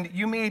enlightened,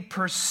 you may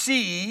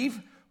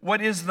perceive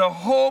what is the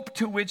hope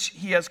to which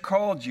he has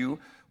called you,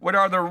 what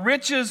are the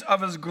riches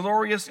of his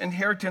glorious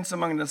inheritance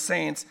among the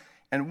saints,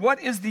 and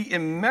what is the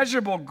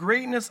immeasurable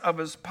greatness of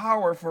his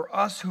power for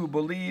us who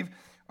believe,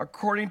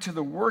 according to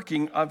the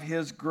working of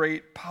his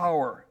great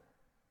power.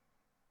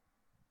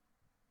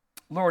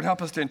 Lord,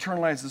 help us to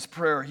internalize this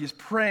prayer. He's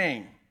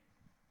praying.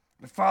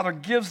 The Father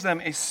gives them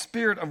a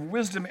spirit of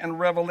wisdom and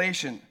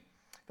revelation,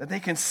 that they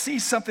can see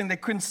something they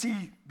couldn't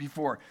see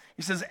before.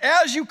 He says,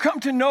 as you come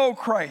to know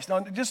Christ. Now,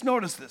 just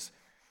notice this.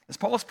 As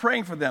Paul's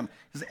praying for them,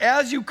 he says,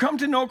 as you come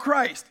to know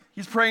Christ,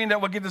 he's praying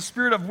that we'll give the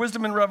spirit of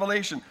wisdom and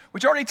revelation,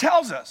 which already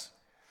tells us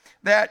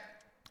that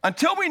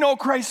until we know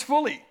Christ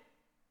fully,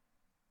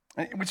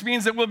 which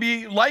means that we'll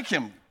be like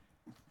him.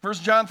 1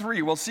 John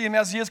 3, we'll see him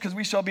as he is because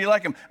we shall be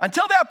like him.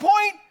 Until that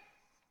point,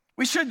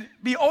 we should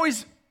be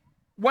always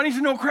wanting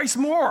to know Christ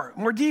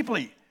more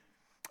deeply.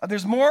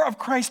 There's more of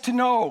Christ to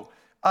know.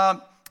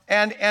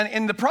 And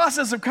in the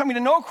process of coming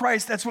to know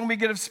Christ, that's when we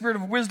get a spirit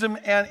of wisdom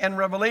and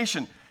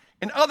revelation.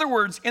 In other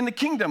words, in the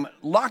kingdom,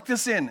 lock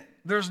this in.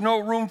 There's no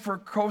room for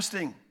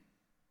coasting.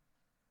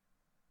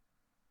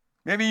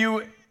 Maybe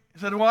you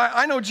said, well,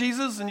 I know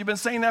Jesus, and you've been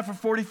saying that for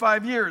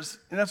 45 years,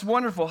 and that's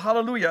wonderful,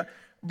 hallelujah.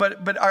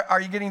 But are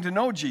you getting to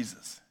know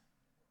Jesus?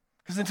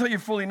 Because until you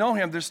fully know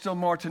him, there's still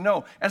more to know.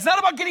 And it's not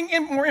about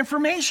getting more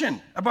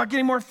information, about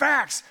getting more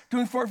facts,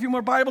 doing a few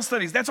more Bible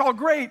studies. That's all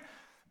great,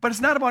 but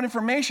it's not about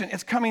information.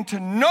 It's coming to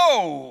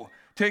know,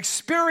 to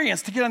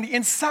experience, to get on the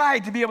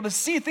inside, to be able to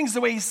see things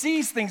the way he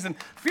sees things and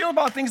feel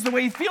about things the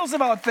way he feels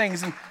about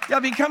things, and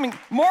becoming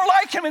more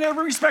like him in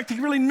every respect, to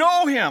really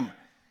know him,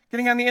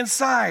 getting on the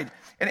inside.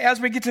 And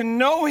as we get to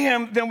know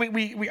him, then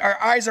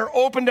our eyes are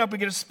opened up. We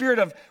get a spirit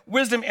of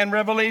wisdom and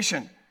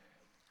revelation.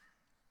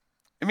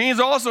 It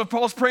means also, if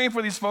Paul's praying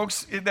for these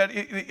folks, that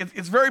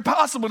it's very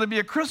possible to be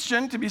a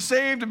Christian, to be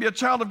saved, to be a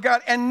child of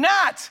God, and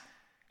not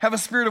have a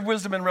spirit of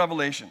wisdom and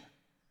revelation.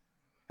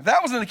 If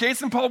that wasn't the case,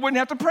 then Paul wouldn't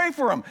have to pray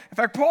for them. In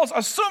fact, Paul's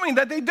assuming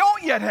that they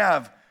don't yet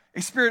have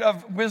a spirit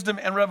of wisdom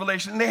and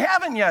revelation, and they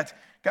haven't yet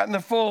gotten the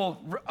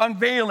full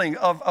unveiling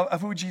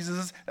of who Jesus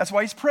is. That's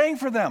why he's praying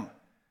for them.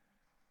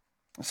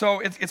 So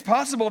it's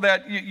possible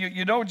that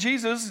you know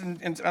Jesus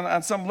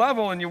on some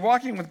level, and you're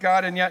walking with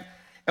God, and yet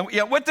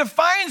what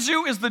defines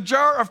you is the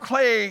jar of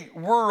clay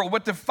world.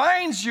 What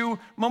defines you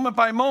moment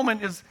by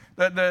moment is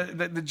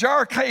the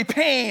jar of clay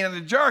pain and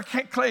the jar of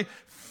clay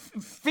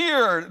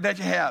fear that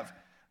you have,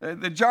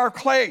 the jar of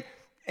clay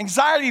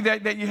anxiety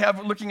that you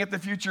have looking at the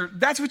future.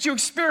 That's what you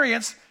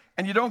experience,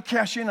 and you don't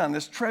cash in on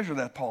this treasure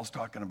that Paul's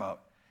talking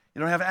about. You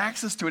don't have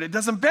access to it. It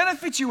doesn't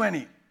benefit you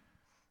any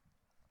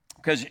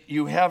because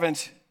you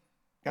haven't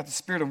got the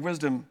spirit of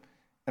wisdom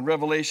and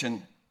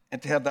revelation,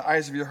 and to have the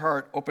eyes of your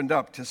heart opened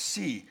up to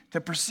see, to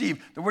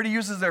perceive. The word he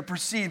uses there,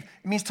 perceive,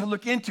 it means to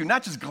look into,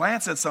 not just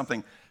glance at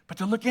something, but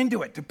to look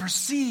into it, to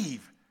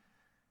perceive.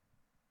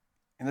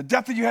 In the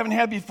depth that you haven't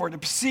had before, to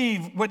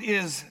perceive what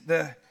is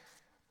the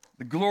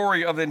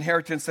glory of the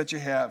inheritance that you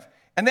have.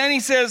 And then he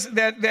says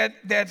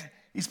that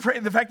he's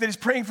praying, the fact that he's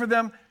praying for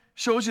them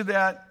shows you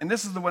that, and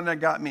this is the one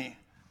that got me,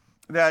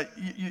 that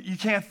you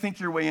can't think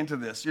your way into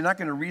this. You're not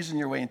going to reason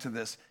your way into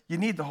this. You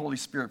need the Holy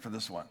Spirit for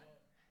this one.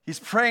 He's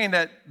praying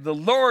that the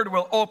Lord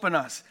will open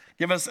us,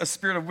 give us a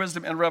spirit of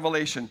wisdom and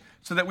revelation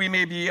so that we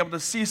may be able to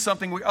see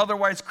something we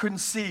otherwise couldn't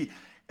see.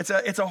 It's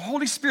a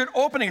Holy Spirit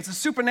opening. It's a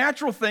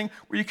supernatural thing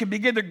where you can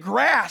begin to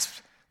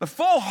grasp the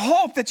full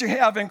hope that you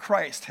have in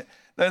Christ,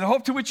 the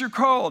hope to which you're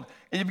called,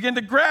 and you begin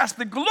to grasp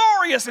the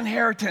glorious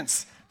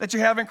inheritance that you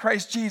have in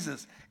Christ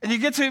Jesus. And you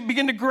get to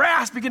begin to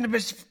grasp, begin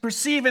to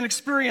perceive and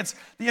experience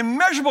the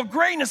immeasurable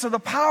greatness of the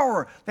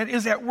power that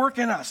is at work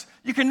in us.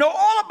 You can know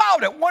all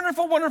about it.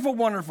 Wonderful, wonderful,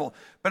 wonderful.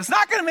 But it's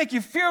not going to make you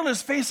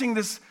fearless facing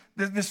this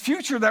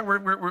future that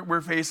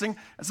we're facing.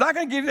 It's not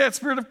going to give you that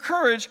spirit of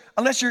courage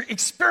unless you're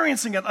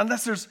experiencing it,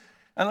 unless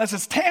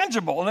it's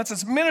tangible, unless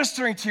it's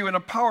ministering to you in a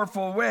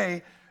powerful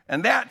way.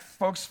 And that,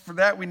 folks, for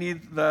that we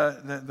need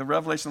the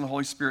revelation of the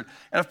Holy Spirit.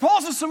 And if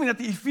Paul's assuming that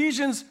the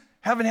Ephesians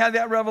haven't had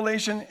that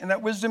revelation and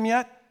that wisdom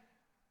yet,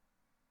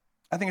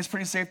 I think it's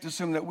pretty safe to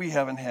assume that we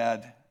haven't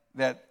had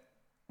that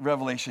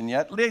revelation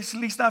yet, at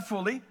least not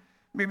fully.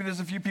 Maybe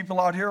there's a few people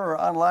out here or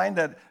online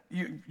that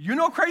you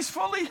know Christ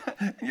fully,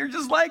 and you're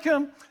just like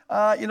him.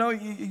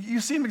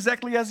 You see him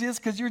exactly as he is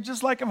because you're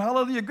just like him.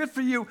 Hallelujah, good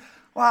for you.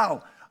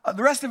 Wow.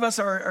 The rest of us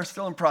are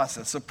still in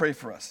process, so pray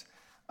for us.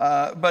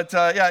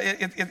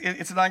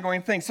 It's an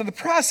ongoing thing. So the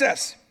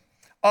process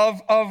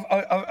of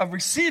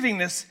receiving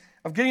this,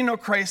 of getting to know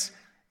Christ,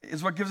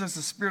 is what gives us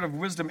the spirit of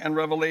wisdom and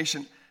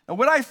revelation. And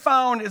what I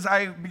found is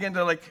I began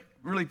to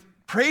really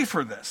pray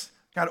for this.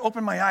 God,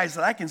 open my eyes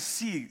that I can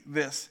see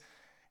this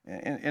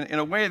in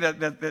a way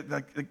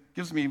that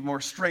gives me more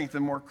strength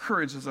and more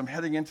courage as I'm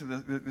heading into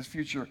this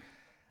future.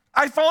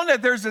 I found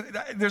that there's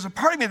a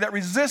part of me that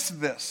resists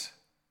this.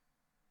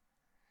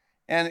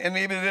 And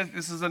maybe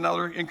this is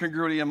another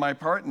incongruity in my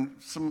part, and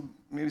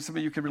maybe some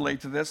of you can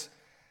relate to this.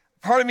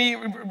 Part of me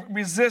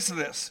resists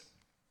this.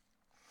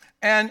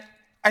 And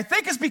I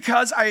think it's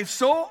because I've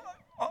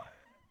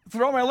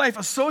throughout my life,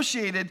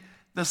 associated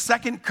the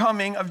second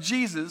coming of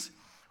Jesus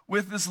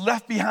with this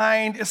left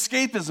behind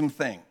escapism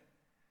thing.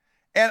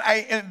 And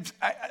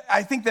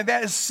I think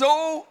that is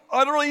so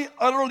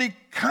utterly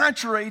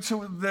contrary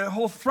to the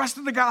whole thrust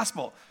of the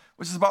gospel,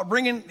 which is about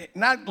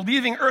not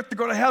leaving earth to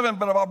go to heaven,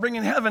 but about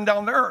bringing heaven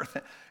down to earth.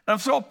 And I'm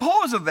so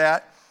opposed to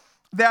that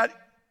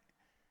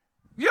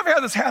you ever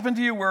had this happen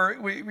to you where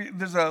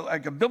there's a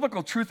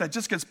biblical truth that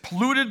just gets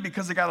polluted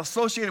because it got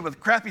associated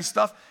with crappy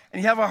stuff,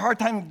 and you have a hard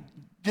time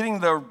getting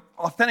the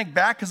authentic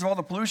back because of all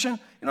the pollution? You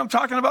know what I'm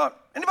talking about?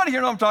 Anybody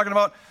here know what I'm talking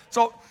about?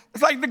 So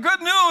it's like the good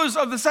news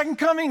of the second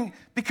coming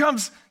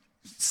becomes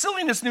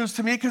silliness news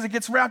to me because it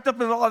gets wrapped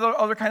up in all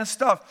other kind of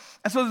stuff.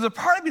 And so there's a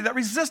part of me that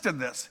resisted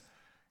this.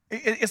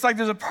 It's like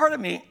there's a part of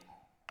me,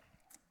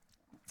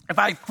 if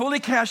I fully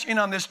cash in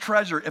on this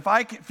treasure, if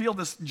I feel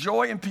this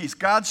joy and peace,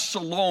 God's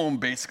shalom,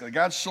 basically,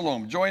 God's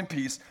shalom, joy and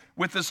peace,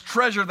 with this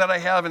treasure that I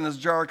have in this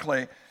jar of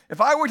clay,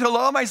 if I were to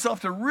allow myself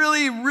to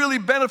really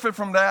benefit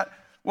from that,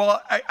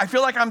 well, I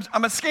feel like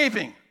I'm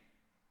escaping,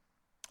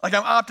 like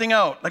I'm opting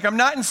out, like I'm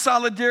not in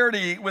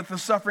solidarity with the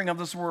suffering of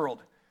this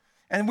world.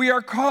 And we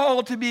are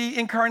called to be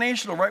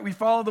incarnational, right? We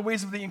follow the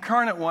ways of the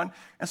incarnate one,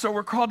 and so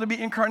we're called to be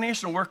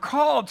incarnational. We're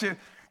called to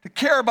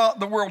care about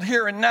the world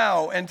here and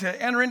now, and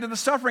to enter into the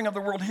suffering of the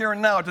world here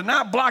and now, to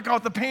not block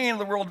out the pain of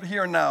the world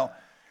here and now,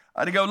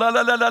 to go la,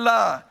 la, la, la,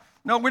 la.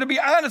 No, we're to be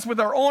honest with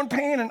our own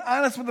pain and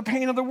honest with the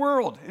pain of the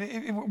world.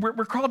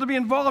 We're called to be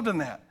involved in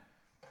that.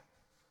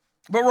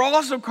 But we're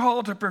also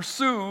called to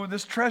pursue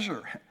this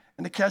treasure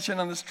and to catch in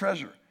on this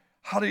treasure.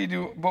 How do you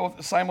do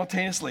both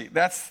simultaneously?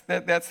 That's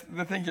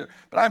the thing here.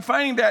 But I'm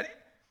finding that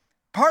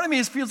part of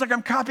me feels like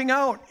I'm copping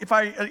out. If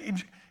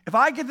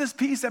I get this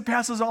peace that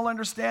passes all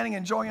understanding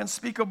and joy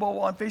unspeakable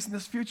while I'm facing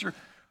this future,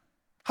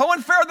 how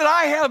unfair that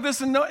I have this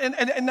and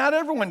not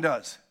everyone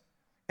does.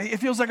 It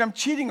feels like I'm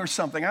cheating or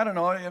something. I don't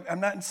know. I'm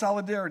not in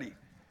solidarity.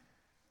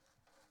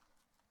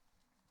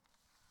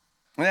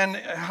 And then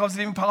how is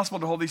it even possible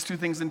to hold these two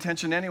things in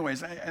tension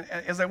anyways?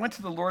 As I went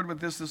to the Lord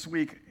with this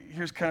week,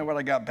 here's kind of what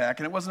I got back.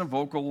 And it wasn't a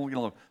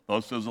vocal,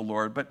 thus says the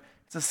Lord, but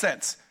it's a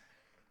sense.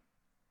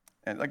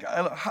 And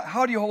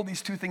how do you hold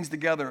these two things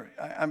together?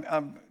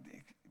 I'm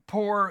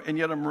poor and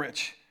yet I'm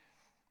rich.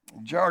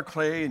 Jar of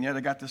clay and yet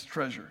I got this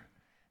treasure.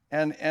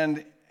 And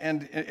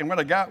what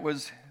I got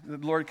was the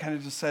Lord kind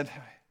of just said,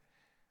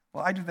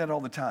 well, I do that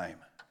all the time.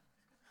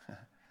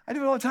 I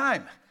do it all the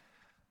time.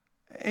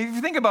 If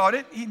you think about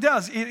it, he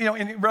does.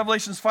 In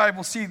Revelation 5,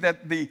 we'll see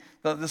that the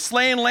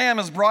slain lamb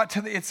is brought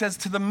it says,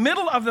 to the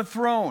middle of the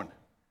throne.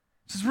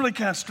 This is really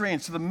kind of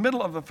strange, to the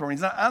middle of the throne.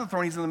 He's not on the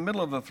throne, he's in the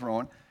middle of the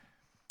throne.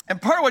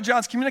 And part of what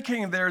John's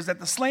communicating there is that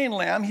the slain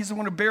lamb, he's the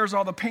one who bears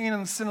all the pain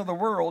and the sin of the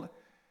world.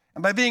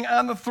 And by being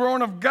on the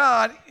throne of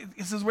God,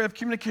 it's his way of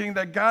communicating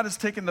that God has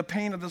taken the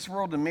pain of this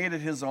world and made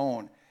it his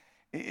own.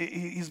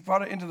 He's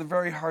brought it into the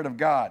very heart of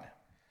God.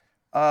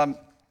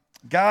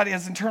 God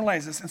has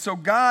internalized this. And so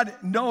God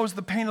knows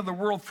the pain of the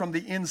world from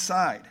the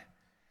inside.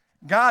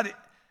 God,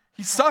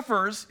 he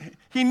suffers.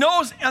 He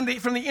knows from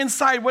the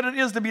inside what it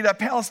is to be that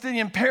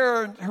Palestinian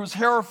parent who's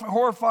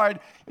horrified.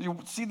 You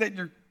see that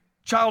your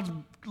child's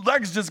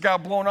legs just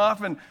got blown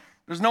off and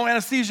there's no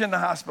anesthesia in the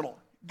hospital.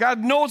 God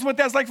knows what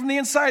that's like from the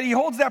inside. He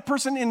holds that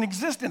person in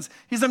existence.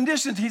 He's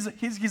omniscient.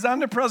 He's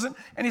omnipresent,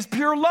 and he's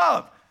pure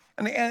love.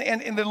 And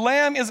the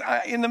Lamb is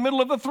in the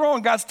middle of the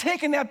throne. God's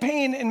taken that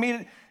pain and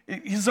made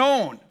it his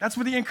own. That's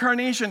what the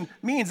incarnation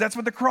means. That's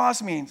what the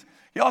cross means.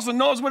 He also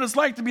knows what it's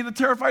like to be the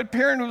terrified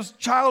parent whose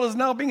child is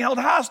now being held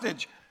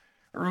hostage,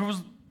 or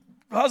whose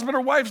husband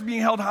or wife is being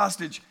held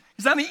hostage.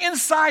 He's on the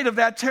inside of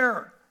that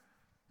terror.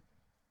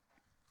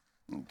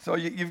 So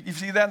you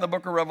see that in the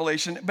book of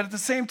Revelation. But at the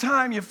same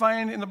time, you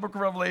find in the book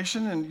of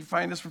Revelation, and you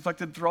find this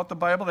reflected throughout the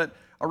Bible, that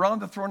around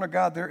the throne of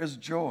God there is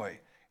joy,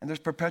 and there's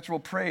perpetual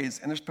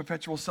praise, and there's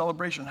perpetual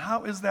celebration.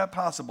 How is that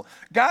possible?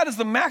 God is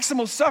the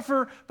maximal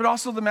sufferer, but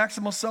also the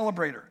maximal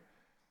celebrator.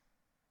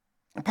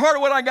 And part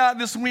of what I got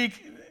this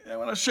week, I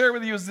want to share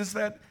with you, is this,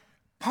 that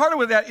part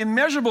of that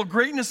immeasurable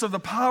greatness of the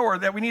power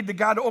that we need the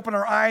God to open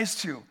our eyes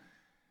to.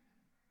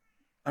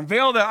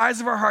 Unveil the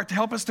eyes of our heart to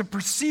help us to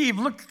perceive,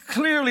 look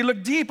clearly,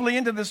 look deeply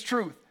into this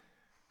truth.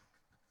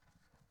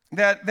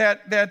 That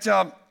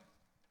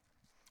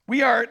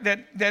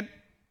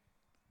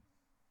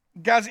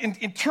God's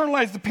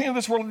internalized the pain of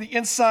this world on the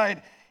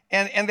inside,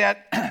 and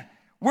that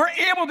we're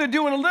able to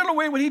do in a little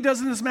way what he does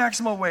in this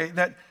maximal way,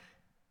 that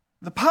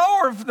the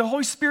power of the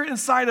Holy Spirit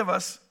inside of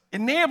us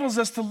enables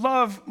us to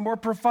love more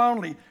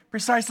profoundly,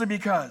 precisely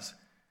because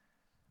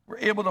we're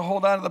able to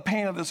hold on to the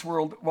pain of this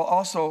world while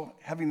also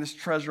having this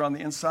treasure on the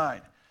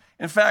inside.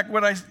 In fact,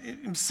 what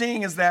I'm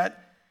seeing is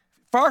that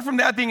far from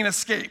that being an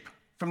escape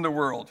from the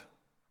world,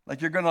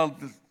 like you're going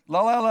to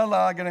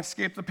going to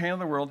escape the pain of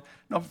the world.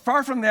 No,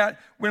 far from that,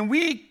 when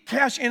we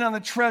cash in on the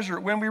treasure,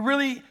 when we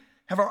really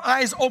have our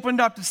eyes opened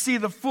up to see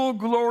the full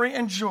glory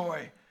and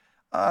joy,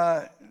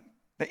 the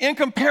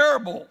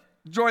incomparable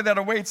joy that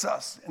awaits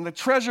us, and the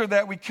treasure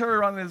that we carry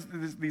around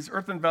these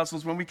earthen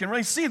vessels, when we can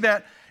really see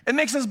that, it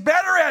makes us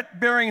better at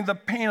bearing the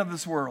pain of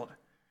this world.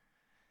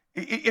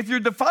 If you're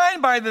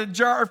defined by the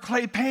jar of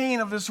clay pain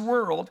of this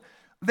world,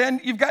 then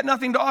you've got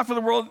nothing to offer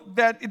the world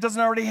that it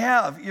doesn't already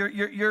have.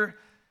 You're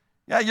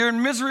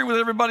in misery with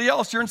everybody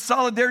else. You're in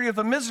solidarity with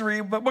the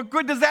misery, but what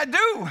good does that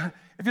do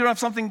if you don't have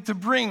something to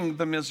bring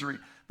the misery?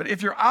 But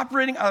if you're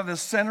operating out of the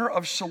center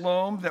of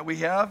shalom that we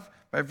have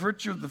by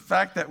virtue of the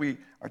fact that we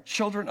are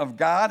children of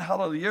God,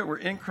 hallelujah, we're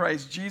in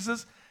Christ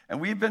Jesus, and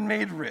we've been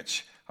made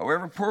rich.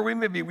 However poor we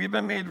may be, we've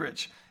been made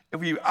rich. If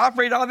we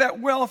operate out of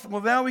that wealth,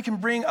 well, now we can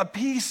bring a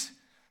peace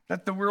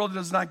that the world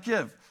does not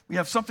give. We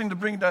have something to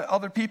bring to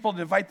other people,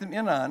 to invite them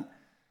in on,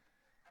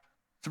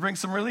 to bring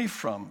some relief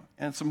from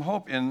and some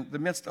hope in the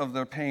midst of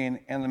their pain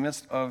and the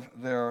midst of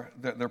their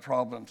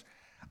problems.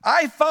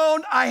 I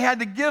found I had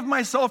to give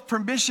myself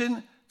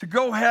permission to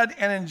go ahead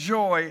and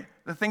enjoy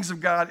the things of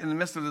God in the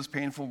midst of this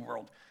painful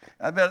world.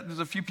 I bet there's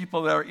a few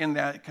people that are in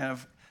that kind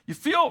of, you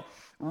feel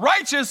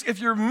righteous if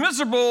you're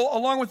miserable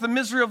along with the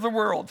misery of the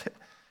world.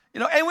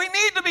 And we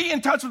need to be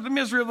in touch with the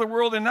misery of the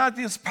world and not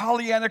these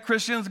Pollyanna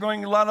Christians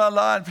going la, la,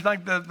 la, and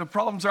pretend like the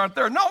problems aren't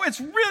there. No, it's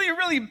really,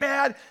 really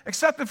bad,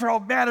 except for how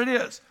bad it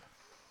is.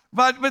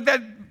 But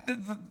that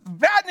the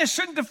badness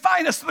shouldn't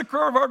define us to the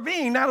core of our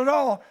being, not at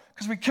all,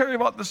 because we carry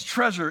about this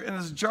treasure in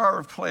this jar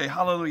of clay,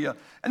 hallelujah.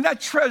 And that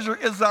treasure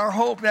is our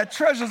hope. That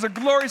treasure is a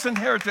glorious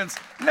inheritance.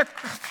 And that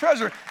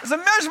treasure is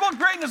immeasurable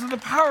greatness of the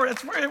power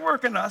that's at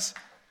work in us.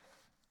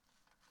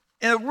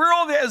 In a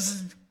world that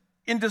is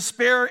in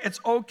despair, it's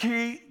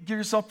okay. Give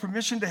yourself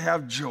permission to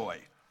have joy.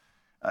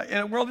 In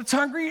a world that's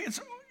hungry,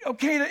 it's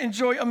okay to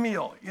enjoy a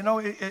meal. In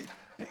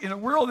a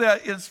world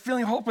that is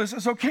feeling hopeless,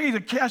 it's okay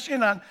to cash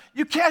in on.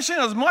 You cash in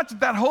as much of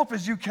that hope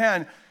as you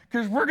can,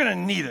 because we're going to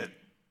need it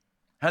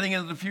heading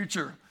into the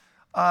future.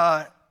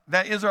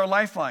 That is our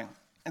lifeline.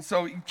 And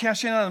so you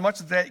cash in on as much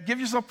of that. Give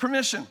yourself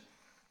permission.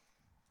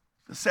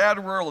 The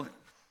sad world.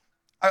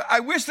 I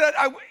wish that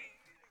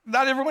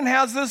not everyone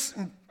has this,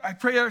 and I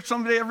pray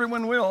someday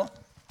everyone will.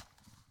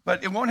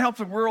 But it won't help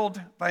the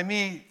world by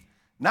me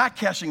not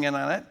cashing in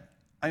on it.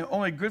 I'm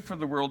only good for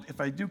the world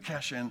if I do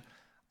cash in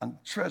on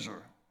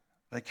treasure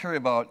that I carry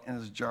about in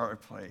this jar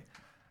of clay.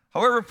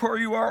 However poor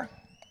you are,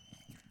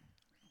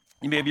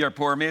 you maybe are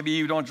poor. Maybe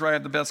you don't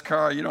drive the best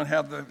car. You don't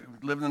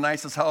live in the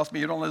nicest house. Maybe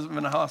you don't live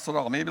in a house at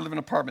all. Maybe you live in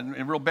an apartment,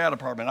 a real bad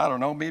apartment. I don't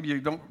know. Maybe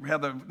you don't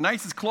have the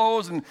nicest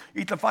clothes and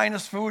eat the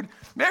finest food.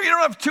 Maybe you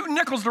don't have 2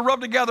 nickels to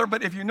rub together.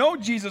 But if you know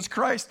Jesus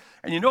Christ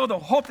and you know the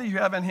hope that you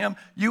have in him,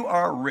 you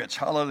are rich.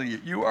 Hallelujah.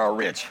 You are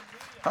rich.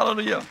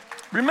 Hallelujah.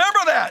 Remember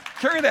that.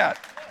 Carry that.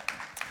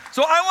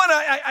 So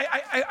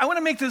I want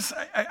to make this,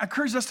 I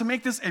encourage us to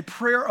make this a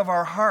prayer of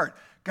our heart.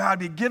 God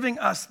be giving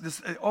us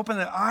this, open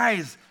the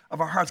eyes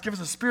of our hearts. Give us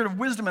a spirit of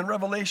wisdom and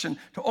revelation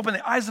to open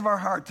the eyes of our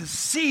heart, to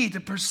see, to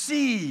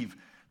perceive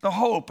the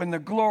hope and the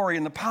glory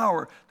and the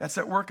power that's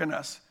at work in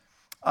us.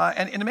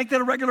 And to make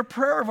that a regular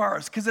prayer of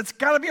ours, because it's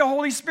got to be a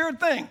Holy Spirit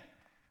thing.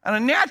 On a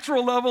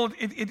natural level,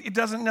 it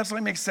doesn't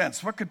necessarily make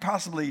sense. What could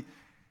possibly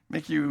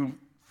make you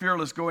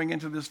fearless going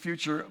into this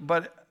future?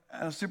 But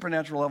on a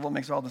supernatural level, it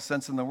makes all the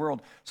sense in the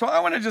world. So I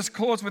want to just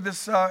close with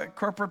this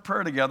corporate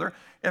prayer together.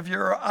 If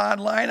you're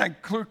online, I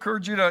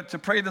encourage you to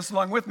pray this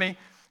along with me.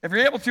 If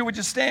you're able to, would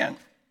you stand?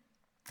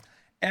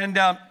 And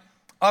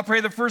I'll pray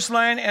the first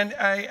line, and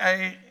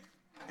I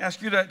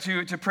ask you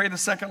to pray the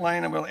second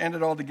line, and we'll end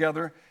it all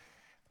together.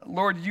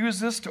 Lord, use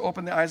this to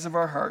open the eyes of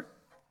our heart.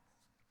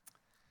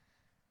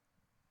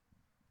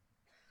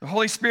 The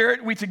Holy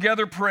Spirit, we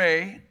together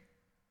pray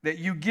that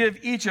you give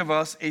each of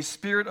us a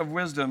spirit of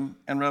wisdom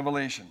and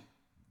revelation.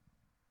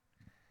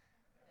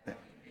 That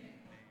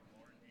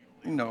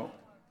we know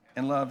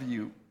and love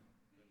you,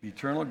 the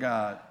eternal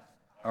God,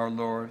 our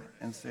Lord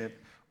and Savior.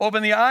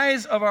 Open the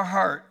eyes of our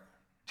heart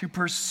to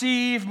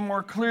perceive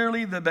more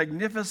clearly the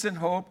magnificent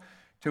hope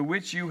to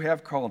which you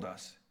have called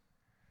us.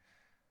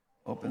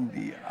 Open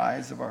the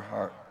eyes of our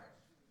heart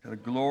to the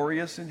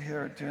glorious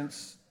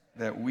inheritance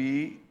that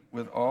we,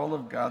 with all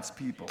of God's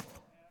people,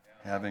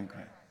 have in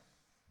Christ.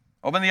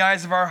 Open the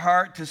eyes of our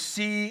heart to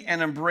see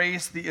and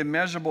embrace the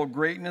immeasurable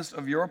greatness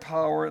of your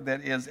power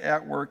that is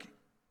at work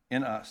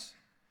in us.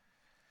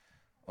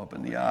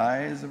 Open the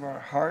eyes of our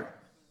heart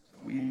so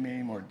we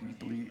may more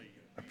deeply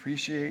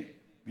appreciate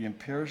the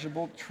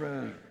imperishable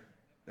treasure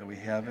that we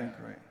have in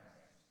Christ.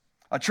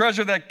 A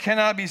treasure that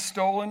cannot be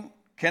stolen,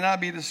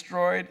 cannot be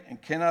destroyed,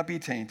 and cannot be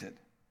tainted.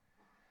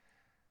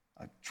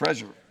 A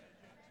treasure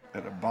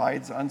that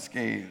abides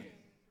unscathed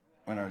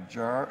when our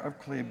jar of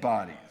clay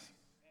bodies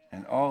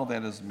and all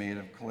that is made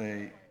of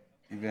clay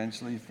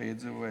eventually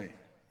fades away.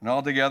 And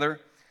altogether,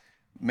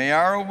 may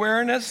our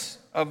awareness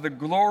of the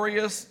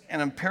glorious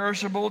and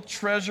imperishable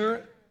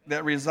treasure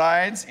that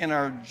resides in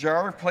our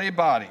jar of clay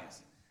bodies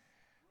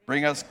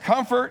bring us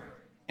comfort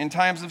in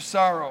times of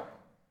sorrow,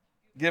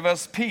 give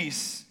us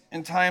peace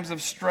in times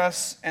of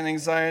stress and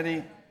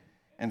anxiety,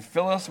 and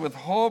fill us with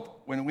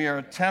hope when we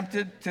are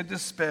tempted to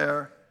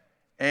despair.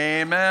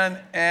 Amen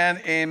and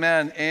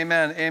amen,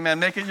 amen, amen.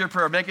 Make it your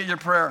prayer, make it your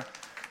prayer.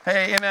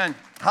 Hey, amen.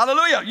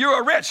 Hallelujah, you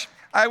are rich.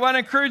 I want to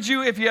encourage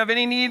you, if you have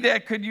any need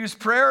that could use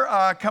prayer,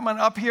 come on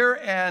up here,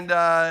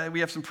 and we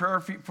have some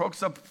prayer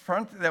folks up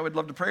front that would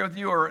love to pray with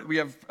you, or we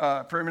have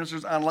prayer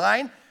ministers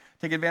online.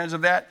 Take advantage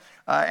of that.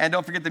 And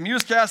don't forget the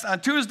Musecast on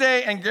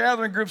Tuesday and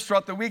gathering groups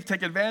throughout the week.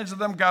 Take advantage of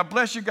them. God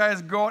bless you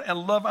guys. Go out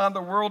and love on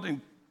the world,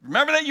 and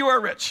remember that you are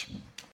rich.